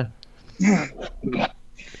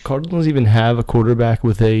Cardinals even have a quarterback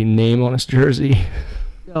with a name on his jersey.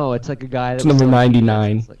 No, it's like a guy that's number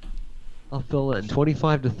 99. It's like, I'll fill in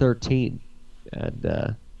 25-13,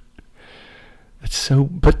 and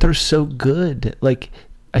but they're so good. Like,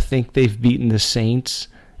 I think they've beaten the Saints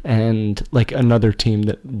and like another team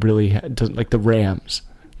that really doesn't, like the Rams.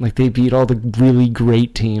 Like, they beat all the really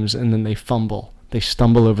great teams, and then they fumble. They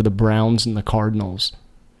stumble over the Browns and the Cardinals.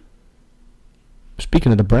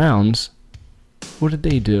 Speaking of the Browns, what did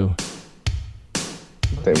they do?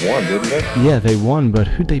 They won, didn't they? Yeah, they won, but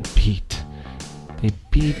who'd they beat? They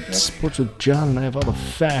beat Sports with Jon, and I have all the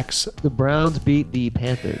facts. The Browns beat the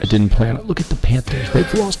Panthers. I didn't plan it. Look at the Panthers.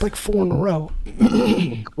 They've lost like 4 in a row.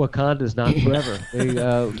 Wakanda's not forever. They beat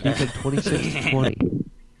them 26-20.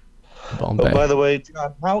 Bombay. Oh, by the way,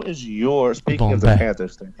 Jon, how is speaking of the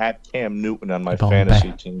Panthers, they had Cam Newton on my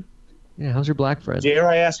fantasy team. Yeah, how's your black friend? Dare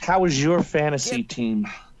I ask, how is your fantasy team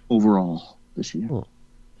overall this year? Cool.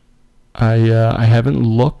 I haven't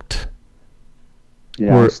looked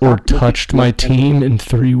or touched my team in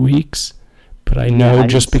 3 weeks, but I know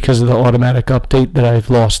just because of the automatic update that I've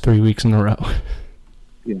lost 3 weeks in a row.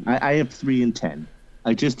 Yeah, I have 3-10.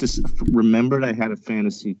 I just remembered I had a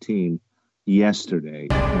fantasy team yesterday,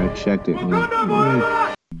 and I checked it.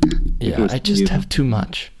 I just have too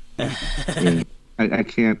much. Yeah, I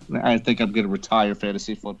can't. I think I'm going to retire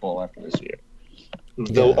fantasy football after this year.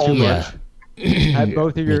 Have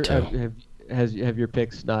both of your have your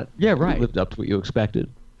picks not lived up to what you expected?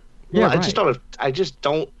 Yeah, right. I just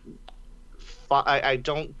don't I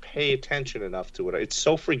don't pay attention enough to it. It's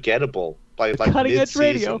so forgettable. Like cutting edge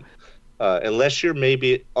radio. Unless you're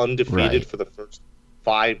maybe undefeated Right. for the first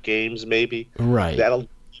 5 games, maybe. Right. That'll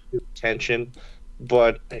keep your attention.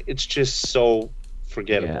 But it's just so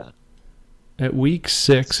forgettable. Yeah. At week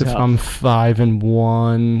 6, if Tough. I'm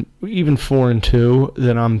 5-1, even 4-2,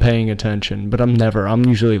 then I'm paying attention. But I'm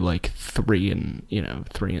usually like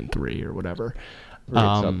 3-3 or whatever.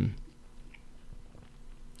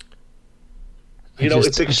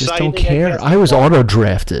 It's exciting. I just don't care. I was auto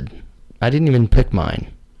drafted. I didn't even pick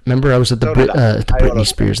mine. Remember, I was at the Britney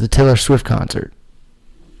Spears, the Taylor Swift concert.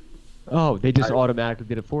 Oh, they just automatically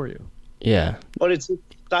did it for you. Yeah. But it's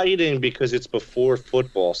exciting because it's before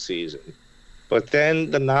football season. But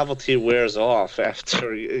then the novelty wears off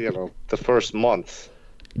after, the first month.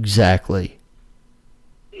 Exactly.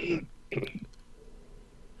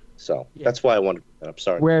 So that's why I wanted to bring that up.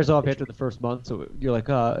 Sorry. Wears off after the first month, so you're like,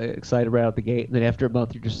 excited right out the gate, and then after a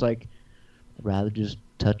month, you're just like, I'd rather just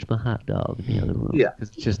touch my hot dog in the other room. Yeah.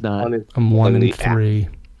 It's just not. I'm 1-3.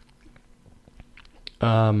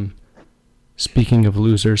 Speaking of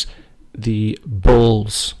losers, the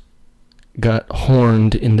Bulls got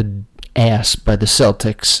horned in the ass by the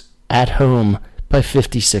Celtics at home by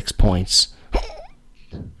 56 points.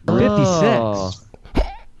 56.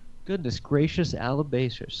 Goodness gracious,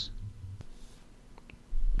 Alabasers.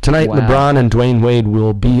 Tonight, Wow. LeBron and Dwayne Wade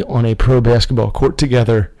will be on a pro basketball court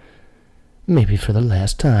together, maybe for the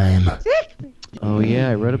last time. Oh yeah,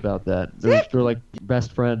 I read about that. They're like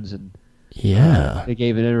best friends, and Yeah. they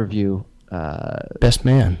gave an interview. Best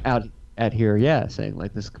man. Out at here, saying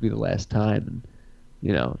like this could be the last time, and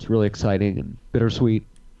it's really exciting and bittersweet.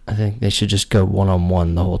 I think they should just go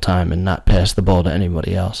one-on-one the whole time and not pass the ball to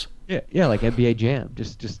anybody else. Yeah, like NBA Jam,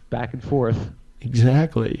 just back and forth.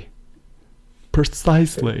 Exactly.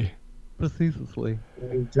 Precisely.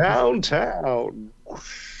 Downtown.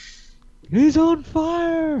 He's on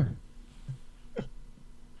fire.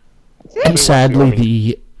 Sadly,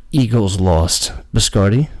 the Eagles lost.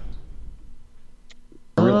 Biscardi?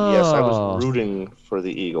 Yes, I was rooting for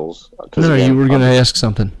the Eagles. No, you were going to ask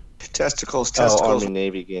something. Testicles.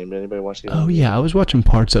 Army-Navy game. Did anybody watch the Oh, yeah, I was watching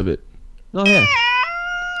parts of it. Oh, yeah.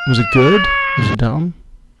 Was it good? Was it dumb?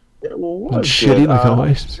 It was Was it shitty like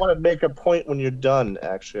always? I want to make a point when you're done,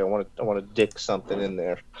 actually. I want to dick something in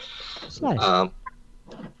there. It's nice.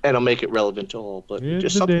 And I'll make it relevant to all, but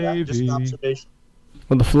just something, just an observation.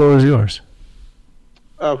 Well, the floor is yours.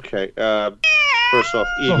 Okay. First off,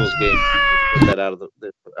 Eagles game. Put that out of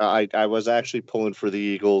the. I was actually pulling for the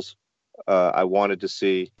Eagles. I wanted to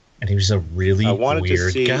see. And he was a really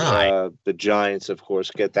weird guy. The Giants, of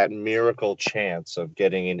course, get that miracle chance of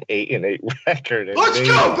getting an 8-8 record. And Let's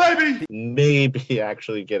go, baby! Maybe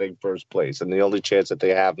actually getting first place. And the only chance that they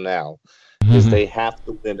have now is they have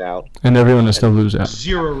to win out. And everyone has to lose out.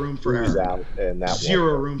 Zero room for error. Out, and that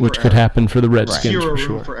Zero room Which for could error. happen for the Redskins, Zero for room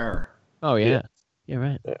sure. for error. Oh, yeah. Yeah,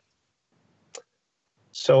 right. Yeah.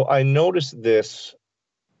 So I noticed this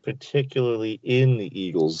particularly in the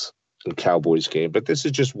Eagles and Cowboys game, but this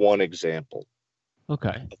is just one example.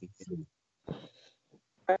 Okay.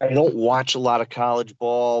 I don't watch a lot of college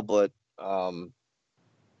ball, but I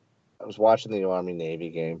was watching the Army-Navy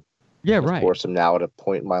game. Yeah, Of right. course, I'm now at a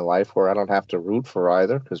point in my life where I don't have to root for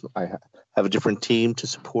either because I have a different team to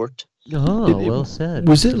support. Oh, well said.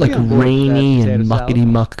 Was it like Yeah, rainy that and potato muckety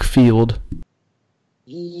muck field?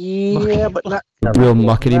 Yeah, but not Real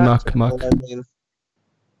muckety muck muck. I mean,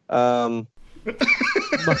 all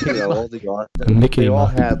Mickey they all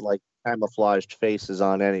muck. had like camouflaged faces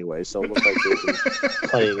on anyway, so it looked like they were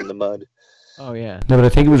playing in the mud. Oh, yeah. No, but I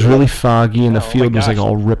think it was really foggy and the Oh, my field was like gosh.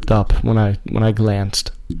 all ripped up when I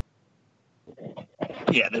glanced.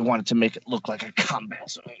 Yeah, they wanted to make it look like a combat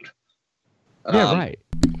zone. Yeah, right.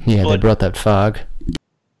 Yeah, they But- brought that fog.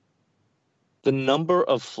 The number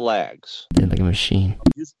of flags Yeah, like a machine.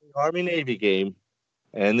 used in the Army-Navy game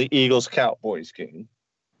and the Eagles-Cowboys game,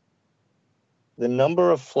 the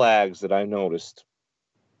number of flags that I noticed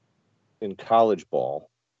in college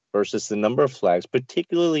ball versus the number of flags,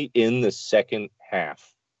 particularly in the second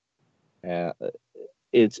half,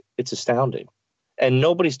 it's astounding. And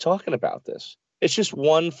nobody's talking about this. It's just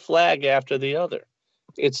one flag after the other.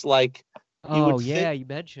 It's like You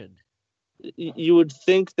mentioned. you would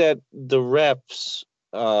think that the refs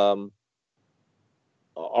are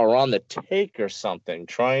on the take or something,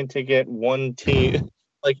 trying to get one team.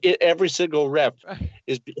 Every single ref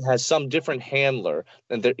has some different handler,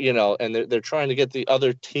 and they're trying to get the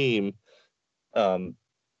other team, in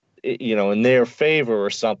their favor or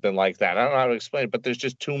something like that. I don't know how to explain it, but there's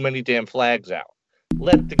just too many damn flags out.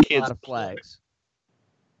 Let the kids A lot of flags.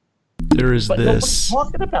 there is But this. nobody's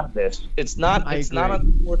talking about this. It's not on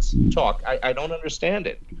sports talk. I don't understand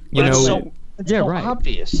it. You know, it's so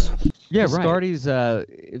obvious. Yeah, right. Scardy's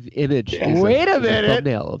image. Wait a minute.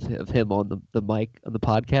 Thumbnail of him on the mic on the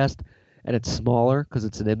podcast, and it's smaller because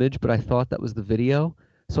it's an image. But I thought that was the video,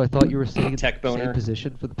 so I thought you were sitting in the same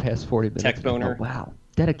position for the past 40 minutes. Tech boner. Oh, wow,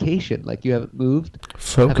 dedication! Like you haven't moved.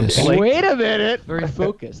 Focus. Wait a minute. Very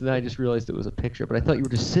focused. And then I just realized it was a picture. But I thought you were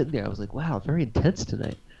just sitting there. I was like, wow, very intense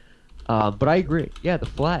tonight. But I agree. Yeah, the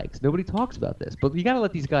flags. Nobody talks about this. But you got to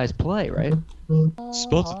let these guys play, right?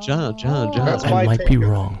 Sports with John. That's I might be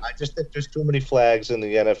wrong. I just think there's too many flags in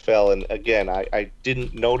the NFL. And again, I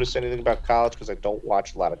didn't notice anything about college because I don't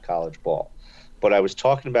watch a lot of college ball. But I was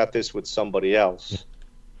talking about this with somebody else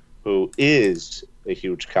who is a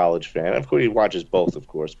huge college fan. Of course, he watches both, of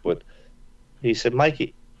course. But he said,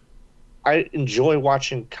 Mikey, I enjoy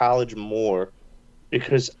watching college more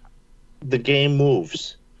because the game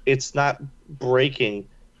moves. It's not breaking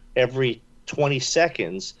every 20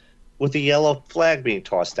 seconds with a yellow flag being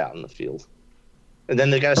tossed out in the field. And then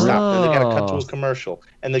they got to stop. Then they got to cut to a commercial.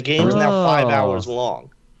 And the game's now 5 hours long.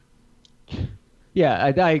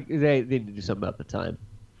 Yeah, they need to do something about the time.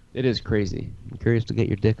 It is crazy. I'm curious to get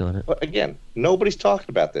your dick on it. But again, nobody's talking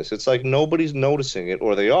about this. It's like nobody's noticing it,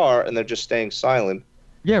 or they are, and they're just staying silent.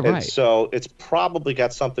 Yeah, right. And so it's probably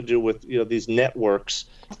got something to do with these networks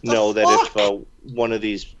know that if one of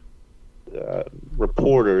these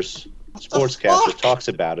reporters, sportscaster, talks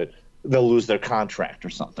about it, they'll lose their contract or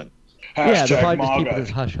something. Yeah, they'll probably just keep it as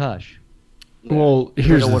hush hush. Well,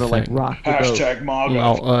 here's the thing. Hashtag MAGA.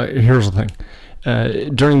 Well, here's the thing.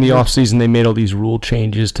 During the offseason, they made all these rule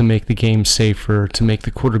changes to make the game safer, to make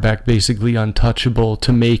the quarterback basically untouchable,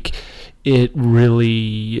 to make it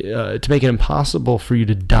really to make it impossible for you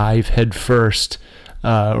to dive head first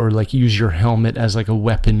or like use your helmet as like a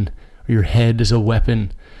weapon or your head as a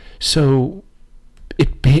weapon. So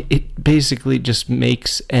it basically just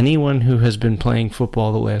makes anyone who has been playing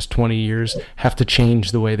football the last 20 years have to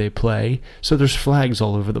change the way they play. So there's flags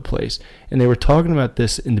all over the place. And they were talking about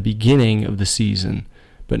this in the beginning of the season,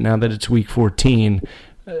 but now that it's week 14,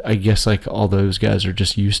 I guess like all those guys are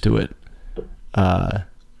just used to it.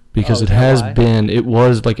 Because it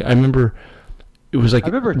was like, I remember it was like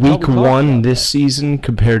week 1 this season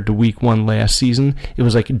compared to week 1 last season. It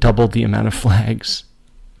was like double the amount of flags.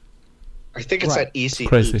 I think it's that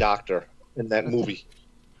ECD doctor in that movie.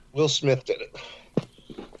 Will Smith did it.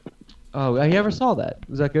 Oh, I never saw that.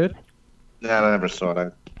 Was that good? No, I never saw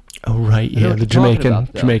that. Oh, right. Yeah, the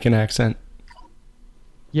Jamaican accent.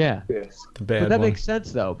 Yeah. Yes. The bad but that one. makes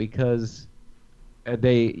sense, though, because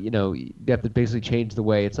they have to basically change the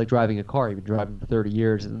way. It's like driving a car. You've been driving for 30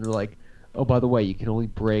 years, and they're like, oh, by the way, you can only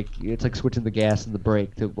brake. It's like switching the gas and the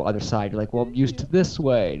brake to the other side. You're like, well, I'm used to this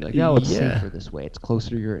way. And you're like, no, it's safer this way. It's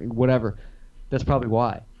closer to your whatever. That's probably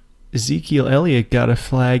why. Ezekiel Elliott got a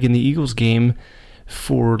flag in the Eagles game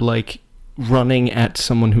for like running at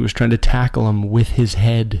someone who was trying to tackle him with his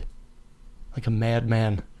head, like a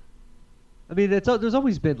madman. I mean, there's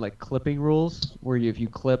always been like clipping rules where if you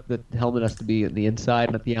clip, the helmet has to be on the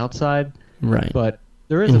inside, not the outside. Right. But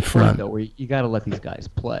there is a point though where you got to let these guys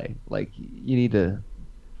play. Like you need to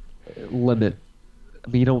limit. I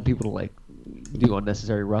mean, you don't want people to like do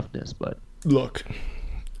unnecessary roughness, but look,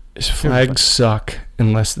 flags suck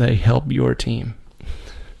unless they help your team.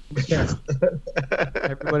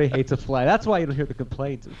 Everybody hates a flag. That's why you don't hear the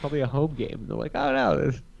complaints. It's probably a home game. They're like, oh no,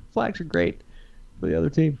 the flags are great for the other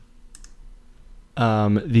team.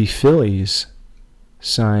 The Phillies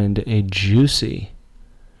signed a juicy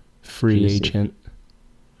free agent.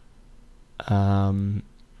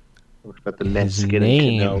 What about the Mets his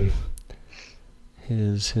getting name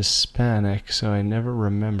is Hispanic, so I never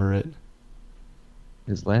remember it.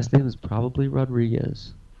 His last name is probably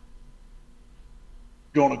Rodriguez.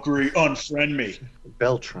 Don't agree, unfriend me.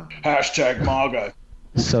 Beltran. Hashtag MAGA.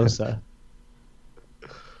 Sosa.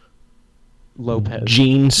 Lopez.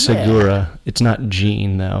 Gene Segura. Yeah. It's not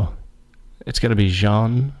Gene, though. It's got to be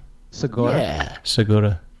Jean. Segura? Yeah.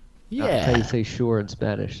 Segura. Yeah. That's how you say sure in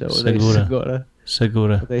Spanish. So Segura.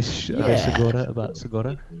 Segura. Are they Segura about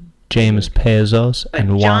Segura? James Pezos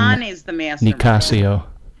and Juan John is the master. Nicasio.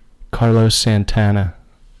 Carlos Santana.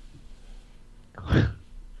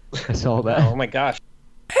 I saw that. Oh my gosh.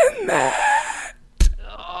 And that.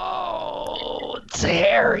 Oh, it's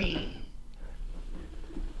Harry.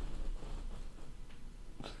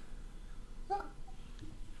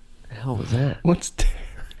 The hell was that? What's Terry?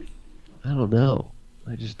 I don't know.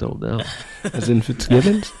 I just don't know. As in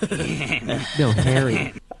Fitzgibbons? No,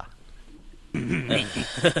 Harry.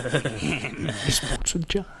 Bis Sports with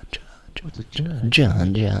Jon. What's with Jon?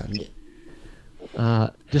 Jon.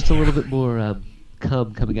 Just a little bit more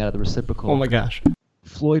coming out of the reciprocal. Oh my gosh.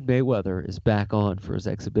 Floyd Mayweather is back on for his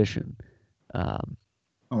exhibition. Oh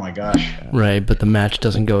my gosh. Right, but the match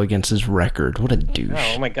doesn't go against his record. What a douche.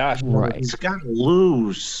 Oh my gosh. Right. He's got to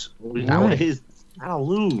lose. Right. He's got to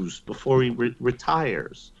lose before he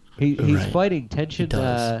retires. He's Right. fighting Tenshin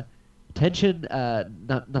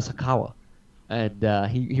Nasukawa, and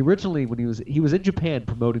he originally when he was in Japan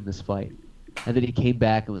promoting this fight, and then he came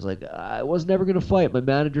back and was like, I was never gonna fight. My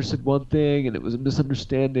manager said one thing, and it was a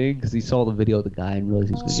misunderstanding because he saw the video of the guy and realized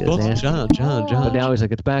he was gonna get his ass. John. But now he's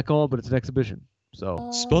like, it's back on, but it's an exhibition. So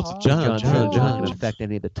Sports with John. John's not going to affect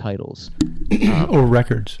any of the titles Or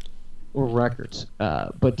records. or records.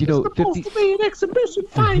 But you know, 50 to be an exhibition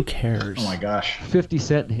fight. Who cares? Oh my gosh. 50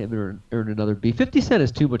 Cent and him earn another beef. 50 Cent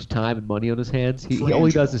has too much time and money on his hands. He all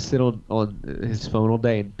he does is sit on his phone all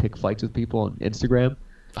day and pick fights with people on Instagram.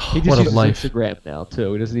 He just what a uses life. Instagram now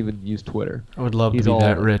too. He doesn't even use Twitter. I would love He's to be all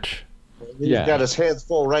that in. rich. He's Yeah. got his hands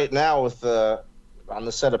full right now with on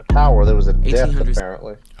the set of Power. There was a death 1800s.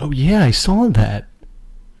 apparently. Oh yeah, I saw that.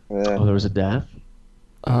 Oh, Yeah. there was a death?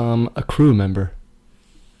 A crew member.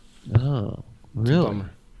 Oh, really?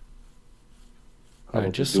 Bummer. I I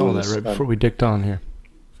will just be saw doing that this right time. before we dicked on here.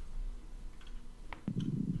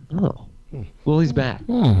 Oh. Well, he's back.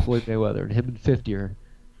 Floyd Mayweather and him and 50 are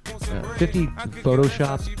 50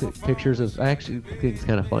 Photoshop pictures of. I actually think it's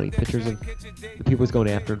kind of funny. Pictures of the people he's going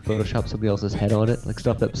after and Photoshop somebody else's head on it, like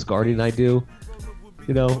stuff that Scardy and I do.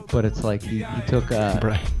 You know, but it's like he took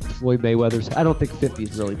Right. Floyd Mayweather's. I don't think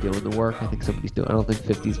 50's really doing the work. I think somebody's doing. I don't think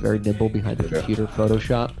 50's very nimble behind the computer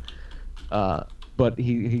Photoshop. But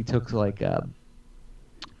he took like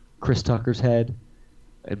Chris Tucker's head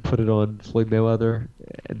and put it on Floyd Mayweather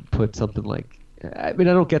and put something like. I mean,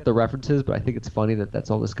 I don't get the references, but I think it's funny that that's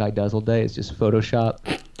all this guy does all day is just Photoshop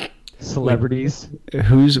celebrities.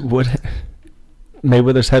 Who's what?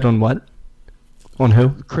 Mayweather's head on what? On who?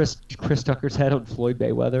 Chris Tucker's head on Floyd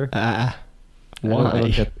Mayweather.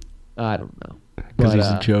 Why? I don't know. Because But, he's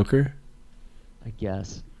a joker. I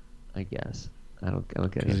guess. I don't get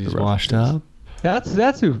Because any of he's the washed references. up.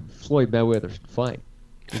 That's who Floyd Mayweather should fight.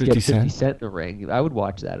 He'd 50 get 50 Cent? Cent in the ring. I would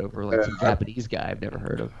watch that over like some Japanese guy I've never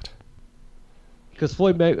heard of. Because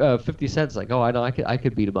 50 Cent's like, oh, I know, I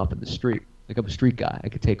could beat him up in the street. Like I'm a street guy. I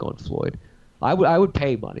could take on Floyd. I would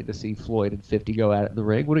pay money to see Floyd and 50 go at it in the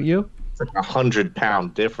ring, wouldn't you? It's like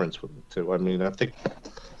 100-pound difference with the two. I mean, I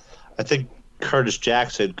think Curtis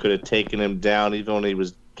Jackson could have taken him down even when he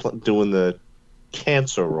was doing the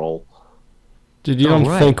cancer roll. Dude, you don't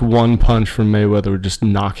think one punch from Mayweather would just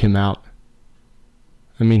knock him out?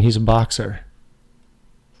 I mean, he's a boxer.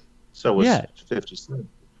 So was Yeah. 50 Cent.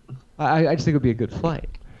 I just think it would be a good fight.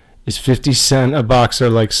 Is 50 Cent a boxer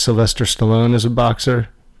like Sylvester Stallone is a boxer?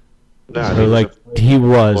 No, Or like he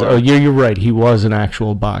was. Oh, you're right. He was an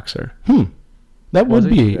actual boxer. That Was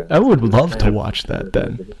would he? be. I would love to watch that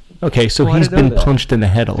then. Okay, so Well, I he's didn't know been that. punched in the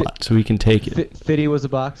head a lot, so he can take it. 50 was a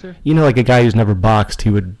boxer? You know, like a guy who's never boxed, he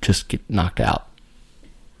would just get knocked out.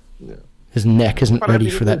 Yeah. His neck isn't But I ready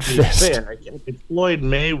mean, for that to be fist. fair, Floyd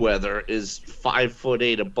Mayweather is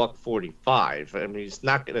 5'8", $145. I mean, he's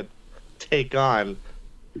not going to take on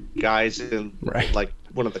guys in like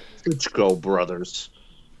one of the Klitschko brothers.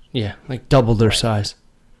 Yeah, like double their size.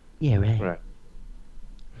 Yeah, right. Right.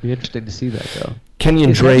 Be interesting to see that though.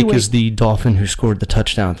 Kenyon Is Drake heavyweight- is the Dolphin who scored the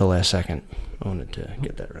touchdown at the last second. I wanted to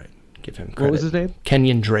get that right. Give him credit. What was his name?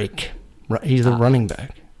 Kenyon Drake. He's the running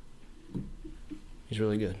back. He's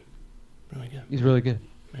really good. Really good. He's really good.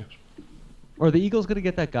 Yes. Are the Eagles going to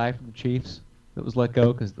get that guy from the Chiefs that was let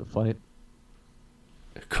go because of the fight?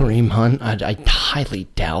 Kareem Hunt? I highly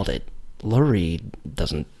doubt it. Lurie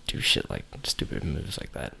doesn't do shit like stupid moves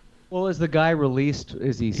like that. Well, is the guy released?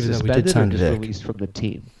 Is he Even though we did suspended or sign just Vic. released from the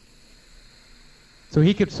team? So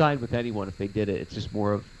he could sign with anyone if they did it. It's just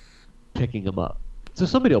more of picking him up. So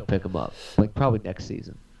somebody will pick him up, like probably next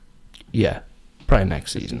season. Yeah, probably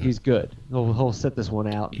next season. He's good. He'll set this one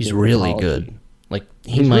out. and He's give him really apology. good. Like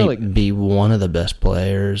he He's might really good. be one of the best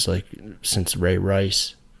players like since Ray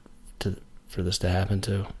Rice for this to happen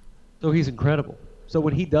to. So he's incredible. So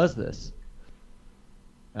when he does this,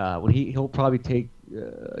 when he'll probably take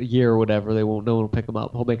a year or whatever, no one will pick him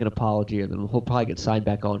up. He'll make an apology and then he'll probably get signed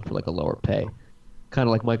back on for like a lower pay. Kind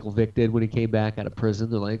of like Michael Vick did when he came back out of prison.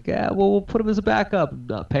 They're like, yeah, well, we'll put him as a backup and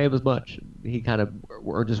not pay him as much. And he kind of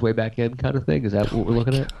earned his way back in, kind of thing. Is that what we're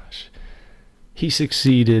looking at? He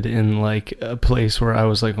succeeded in like a place where I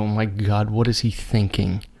was like, oh my God, what is he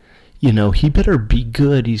thinking? You know, he better be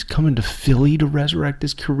good. He's coming to Philly to resurrect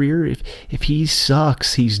his career. If he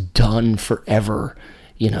sucks, he's done forever.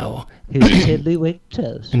 you know. His tiddlywink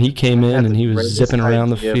toes. And he came in and he was zipping around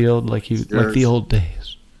the field like the old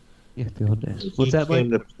days. Yeah, the old days. What's that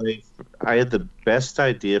like? I had the best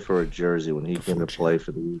idea for a jersey when he came to play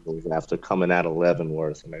for the Eagles after coming out of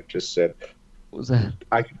Leavenworth, and I just said, what was that?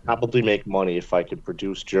 I could probably make money if I could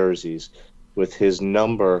produce jerseys with his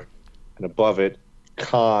number and above it,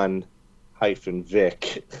 Con-Vic.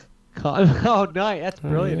 Oh, nice. That's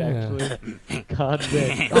brilliant, actually.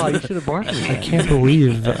 Con-Vic. Oh, you should have marketed that. I can't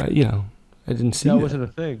believe, I didn't see that. That wasn't a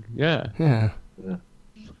thing. Yeah.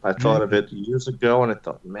 I thought of it years ago, and I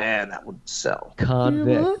thought, man, that would sell.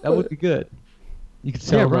 Con-Vic. That would be good. You could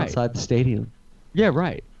sell them outside the stadium. Yeah,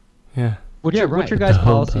 right. Yeah. What's your guys'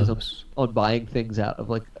 policies on buying things out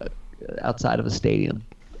of outside of a stadium?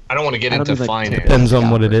 I don't want to get into finance. Depends on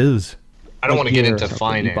what it is. I don't want to get into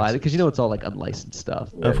finance. Because it's all unlicensed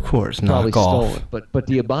stuff. Of course, probably knockoff. Stolen. But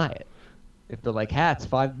do you buy it? If they're like hats,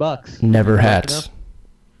 $5. Never hats.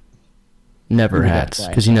 Never hats.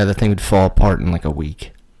 Because the thing would fall apart in like a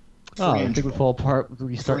week. Oh, the thing would fall apart when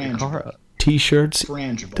you start your car up. T-shirts?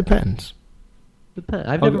 Depends.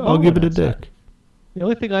 I'll give it a dick. The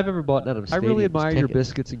only thing I've ever bought out of a stadium, I really admire your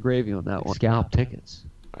biscuits and gravy on that one. Scalp tickets.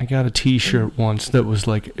 I got a T-shirt once that was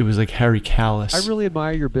like Harry Callis. I really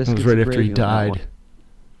admire your biscuits. It was right and after he gravy on that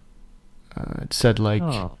died. It said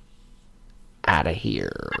Oh. "Out of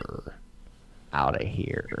here." Out of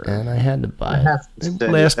here. And I had to buy it. It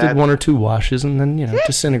lasted 1 or 2 washes and then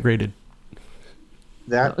disintegrated.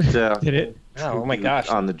 That did it? Oh my gosh!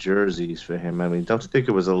 On the jerseys for him. I mean, don't you think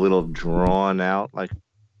it was a little drawn out? Like,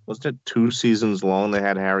 wasn't it 2 seasons long? They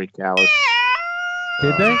had Harry Callis.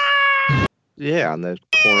 Did they? Yeah, on the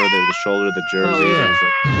corner of the shoulder of the jersey. Oh,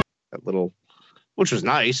 yeah. That little, which was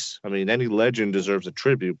nice. I mean, any legend deserves a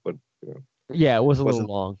tribute, but yeah, it was a little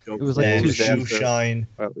long. It was like 2 shoe shine.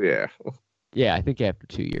 Yeah. Yeah, I think after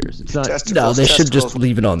 2 years. It's not. No, they should just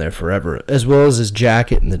leave it on there forever, as well as his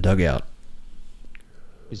jacket in the dugout.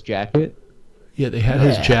 His jacket? Yeah, they had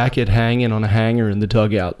his jacket hanging on a hanger in the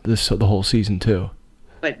dugout the whole season too.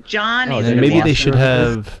 But John is and the maybe master they should of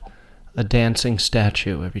have a dancing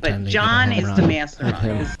statue every time But they John hit a is home the run master of of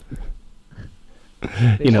him. his.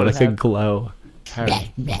 Like a glow. In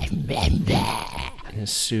his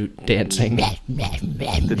suit dancing.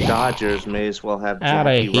 The Dodgers may as well have Out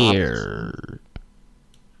of Jackie here.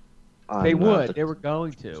 They would. They were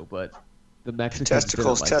going to, but the Mexicans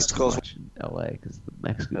Testicles, didn't like testicles. it too much in L.A. because the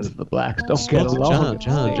Mexicans and the blacks don't get along.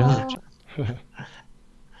 John.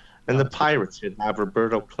 And the Pirates should have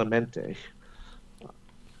Roberto Clemente.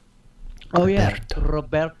 Oh yeah,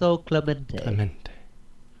 Roberto Clemente.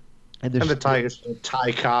 And the Tigers should have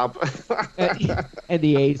Ty Cobb. and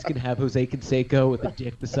the A's can have Jose Canseco with a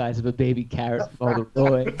dick the size of a baby carrot from all the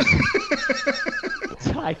Roy.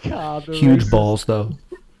 Ty Cobb. Huge balls though.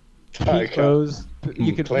 Pete Rose.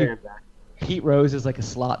 You can. Pete Rose is like a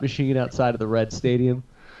slot machine outside of the Red Stadium.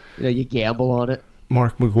 You gamble on it.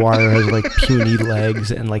 Mark McGuire has like puny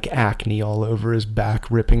legs and like acne all over his back,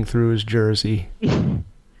 ripping through his jersey.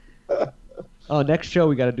 Oh, next show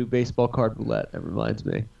we got to do baseball card roulette. That reminds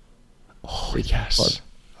me. Oh yes,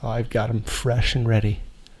 I've got him fresh and ready.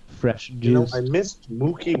 Fresh and juice. I missed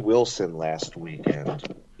Mookie Wilson last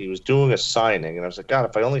weekend. He was doing a signing, and I was like, God,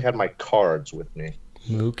 if I only had my cards with me.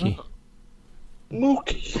 Mookie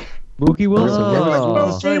Wilson. Mookie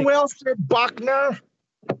Wilson, Buckner.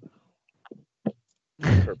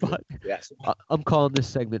 Yes. I'm calling this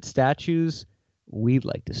segment statues we'd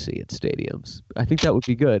like to see at stadiums. I think that would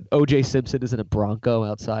be good. O.J. Simpson is in a Bronco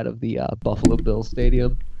outside of the Buffalo Bills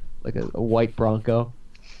stadium, like a white Bronco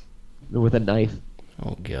with a knife.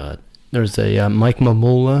 Oh, God. There's a Mike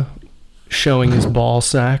Mamula showing his ball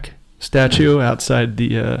sack statue outside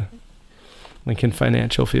the Lincoln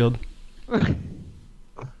Financial Field.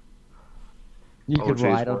 You can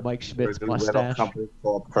ride on Mike Schmidt's mustache. Company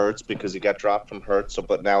called Hertz because he got dropped from Hertz,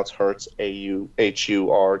 but now it's Hertz, Hurts.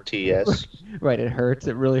 Right, it hurts.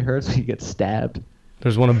 It really hurts when you get stabbed.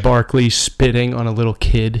 There's one of Barkley spitting on a little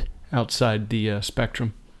kid outside the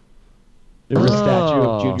Spectrum. There's a statue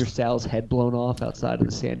of Junior Sal's head blown off outside of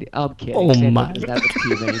the Sandy. I'm kidding. Oh, Sandy my. doesn't have a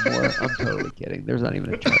team anymore. I'm totally kidding. There's not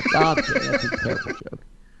even a joke. I'm kidding. That's a terrible joke.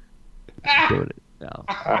 I'm doing it. No,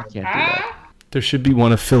 I can't do that. There should be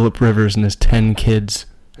one of Phillip Rivers and his 10 kids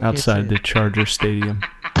outside the Charger Stadium.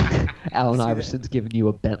 Allen Iverson's giving you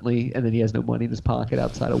a Bentley, and then he has no money in his pocket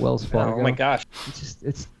outside of Wells Fargo. Oh my gosh!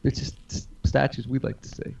 It's just statues we'd like to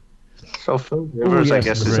see. So Phil Rivers, I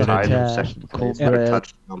guess, is tied in second place for Red.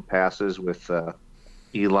 touchdown passes with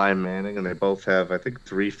Eli Manning, and they both have, I think,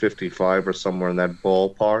 355 or somewhere in that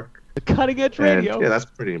ballpark. The cutting edge radio. Yeah, that's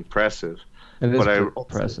pretty impressive. It is but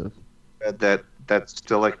impressive. Read that that's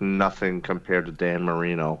still like nothing compared to Dan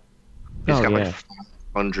Marino. He's got like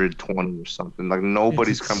 120 or something. Like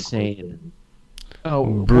nobody's come close.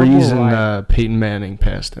 Breeze and Peyton Manning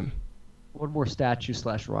passed him. One more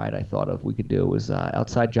statue/ride I thought of we could do was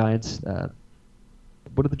outside Giants.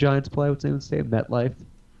 What did the Giants play? What's the name of the stadium? MetLife?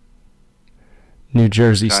 New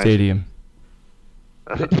Jersey Stadium.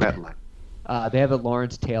 MetLife. They have a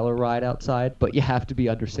Lawrence Taylor ride outside, but you have to be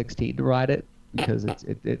under 16 to ride it because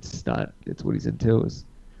it's what he's into is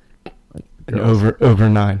like over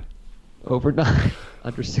 9. Over 9,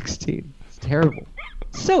 under 16. It's terrible.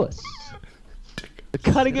 Sue us. The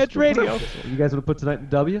Cutting Edge Radio. You guys want to put tonight in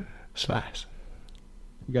W? Slice.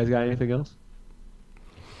 You guys got anything else?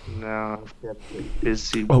 No.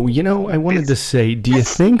 Busy. Oh, I wanted to say, do you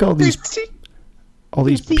think all these people,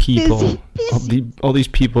 all these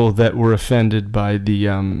people that were offended by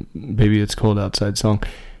the "Baby It's Cold Outside" song?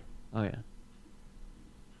 Oh yeah.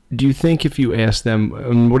 Do you think if you asked them,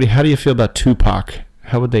 how do you feel about Tupac?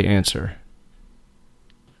 How would they answer?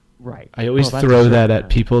 Right. I always throw that at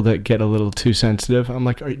people that get a little too sensitive. I'm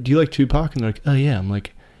like, do you like Tupac? And they're like, oh yeah. I'm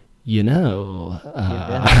like,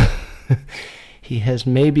 he has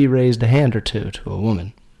maybe raised a hand or two to a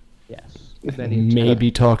woman. Yes.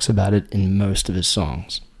 Maybe talks about it in most of his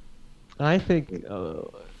songs. I think a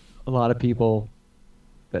lot of people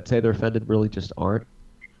that say they're offended really just aren't.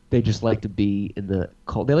 They just like to be in the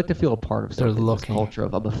culture. They like to feel a part of something. This culture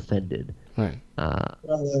of I'm offended. Right.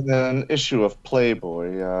 Well, in an issue of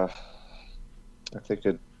Playboy, I think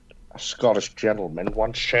a Scottish gentleman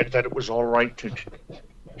once said that it was all right to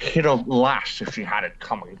hit a lass if she had it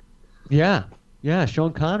coming. Yeah. Yeah,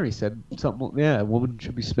 Sean Connery said something. Yeah, a woman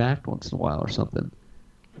should be smacked once in a while or something.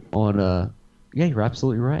 Yeah, you're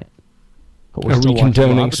absolutely right. But are we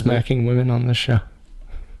condoning smacking women on this show?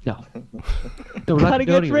 No. No, we're not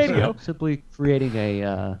condoning radio. Simply creating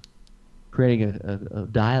a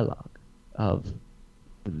dialogue of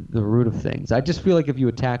the root of things. I just feel like if you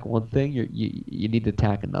attack one thing, you need to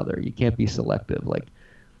attack another. You can't be selective. Like,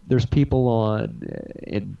 there's people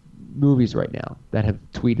in movies right now that have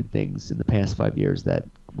tweeted things in the past 5 years that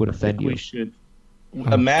would offend you. We should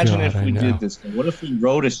imagine if we did this. What if we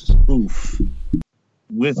wrote a spoof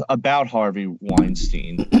about Harvey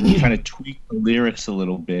Weinstein, kind of tweak the lyrics a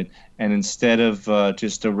little bit, and instead of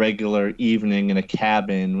just a regular evening in a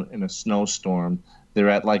cabin in a snowstorm, they're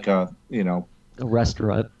at like a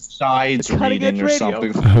restaurant, sides reading or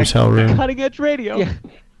something. A hotel room. Cutting Edge Radio. Yeah.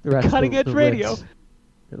 Cutting Edge Radio.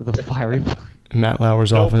 The fiery. Matt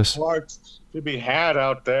Lauer's office. Parts to be had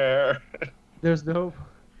out there. There's an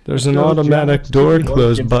automatic door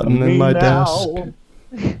close button in my desk.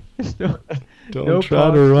 Don't try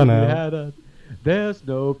to run out. There's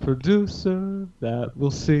no producer that will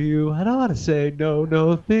see you. I don't want to say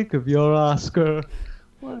no. Think of your Oscar.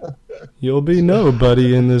 What? You'll be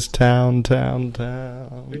nobody in this town.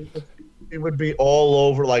 It would be all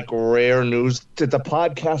over like rare news. Did the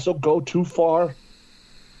Podcastle go too far?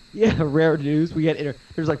 Yeah, rare news. We get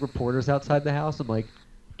there's like reporters outside the house. I'm like,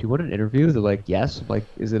 do you want an interview? They're like, yes. I'm like,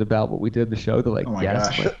 is it about what we did in the show? They're like,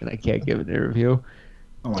 yes. I'm like, and I can't give an interview.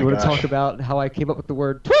 Do you want to talk about how I came up with the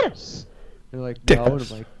word Twitters? They're like, no. And I'm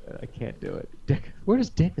like, I can't do it. Dick. Where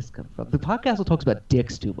does Dickus come from? The Podcastle talks about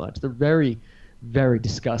dicks too much. They're very, very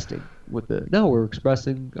disgusting. We're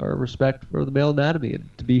expressing our respect for the male anatomy and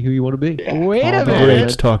to be who you want to be. Yeah. Wait a minute.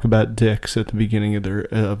 Greats talk about dicks at the beginning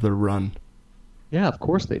of their run. Yeah, of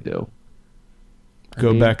course they do.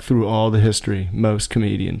 Go back through all the history. Most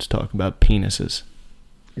comedians talk about penises.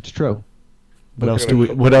 It's true. What else do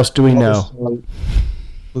we know?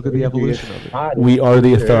 Look at the evolution of it. We are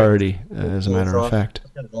the authority, as a matter of fact,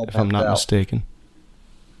 if I'm not mistaken.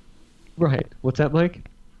 Right. What's that, Mike?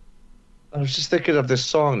 I was just thinking of this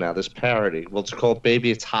song now, this parody. Well, it's called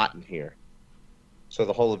 "Baby It's Hot in Here." So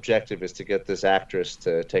the whole objective is to get this actress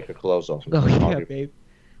to take her clothes off. Oh yeah,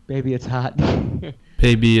 baby, it's hot.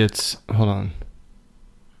 Baby, it's... Hold on.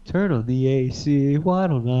 Turn on the AC. Why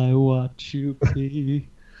don't I watch you pee?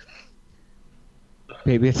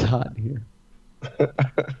 Baby, it's hot in here.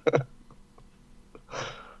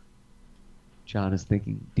 John is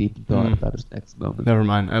thinking deep in thought about his next moment. Never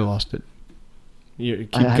mind, I lost it. You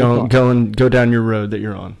keep go down your road that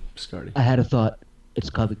you're on, Scardy. I had a thought. It's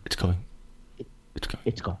coming. It's coming. It's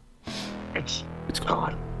gone. It's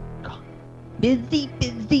gone. Busy.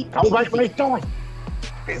 Oh, what are you doing?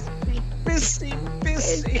 Busy.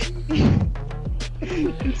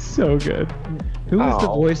 It's so good. Who is the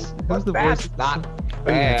voice? Who's the voice? Not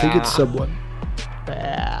I think it's someone.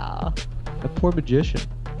 A poor magician.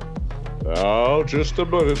 Oh, just a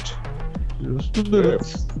minute. Just a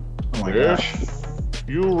minute. Oh my gosh.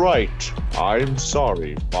 you right. I'm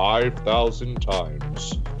sorry 5,000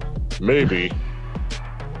 times. Maybe,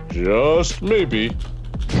 just maybe,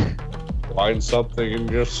 find something in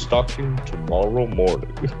your stocking tomorrow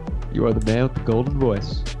morning. You are the man with the golden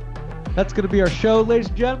voice. That's going to be our show, ladies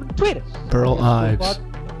and gentlemen. Tweet us. Burl Ives.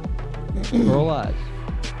 Burl Ives.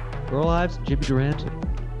 Burl Ives and Jimmy Durante.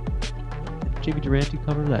 Jimmy Durante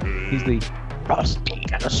cover that. He's the Frosty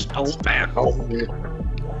and a Snowman.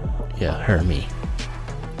 Yeah, Hermie.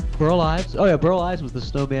 Burl Ives. Oh yeah, Burl Ives was the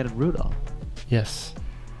snowman in Rudolph. Yes.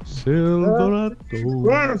 Silver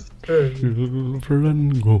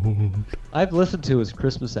and gold. I've listened to his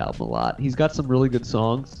Christmas album a lot. He's got some really good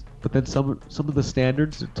songs, but then some of the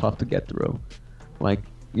standards are tough to get through. Like,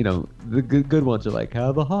 you know, the good ones are like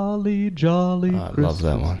 "Have a Holly Jolly Christmas." I love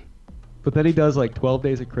that one. But then he does like 12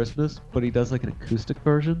 Days of Christmas, but he does like an acoustic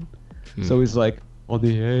version. So he's like, "On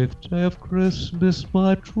the 8th day of Christmas,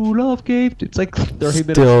 my true love gave." It's like 30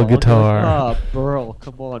 minutes Still long. guitar. Ah, Burl,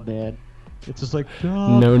 come on, man. It's just like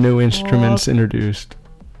no new instruments introduced.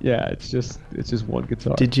 Yeah, it's just one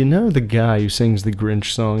guitar. Did you know the guy who sings the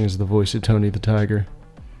Grinch song is the voice of Tony the Tiger?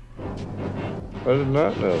 I did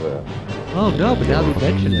not know that. Oh no, but now you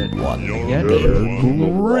mention it.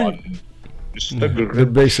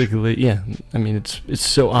 But basically, yeah. I mean, it's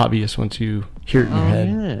so obvious once you hear it in your head.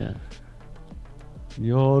 Yeah.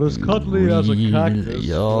 You're as cuddly as a cactus,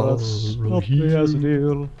 as fluffy as an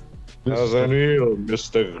eel. As an eel,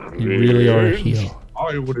 Mr. You really are a heel.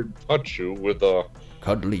 I wouldn't touch you with a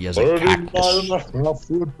cuddly as a cactus.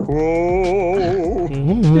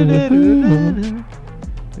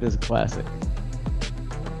 It is a classic.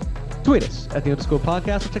 Tweet us at the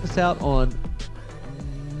 _podcast. Check us out on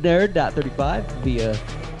nerd.35 via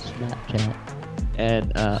Snapchat.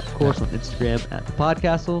 And, of course, on Instagram at the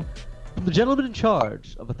Podcastle. From the gentleman in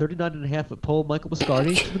charge of a 39.5-foot pole, Michael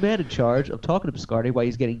Biscardi, to the man in charge of talking to Biscardi while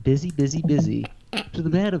he's getting busy, to the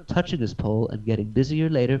man of touching his pole and getting busier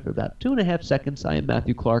later for about 2.5 seconds, I am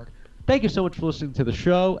Matthew Clark. Thank you so much for listening to the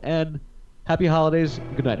show, and happy holidays.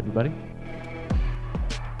 Good night, everybody.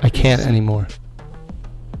 I can't anymore.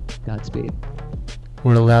 Godspeed.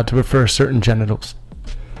 We're allowed to prefer certain genitals.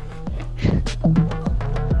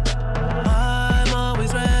 I'm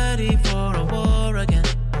always ready for a war again.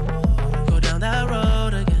 Go down that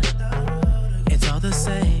road again. It's all the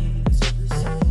same.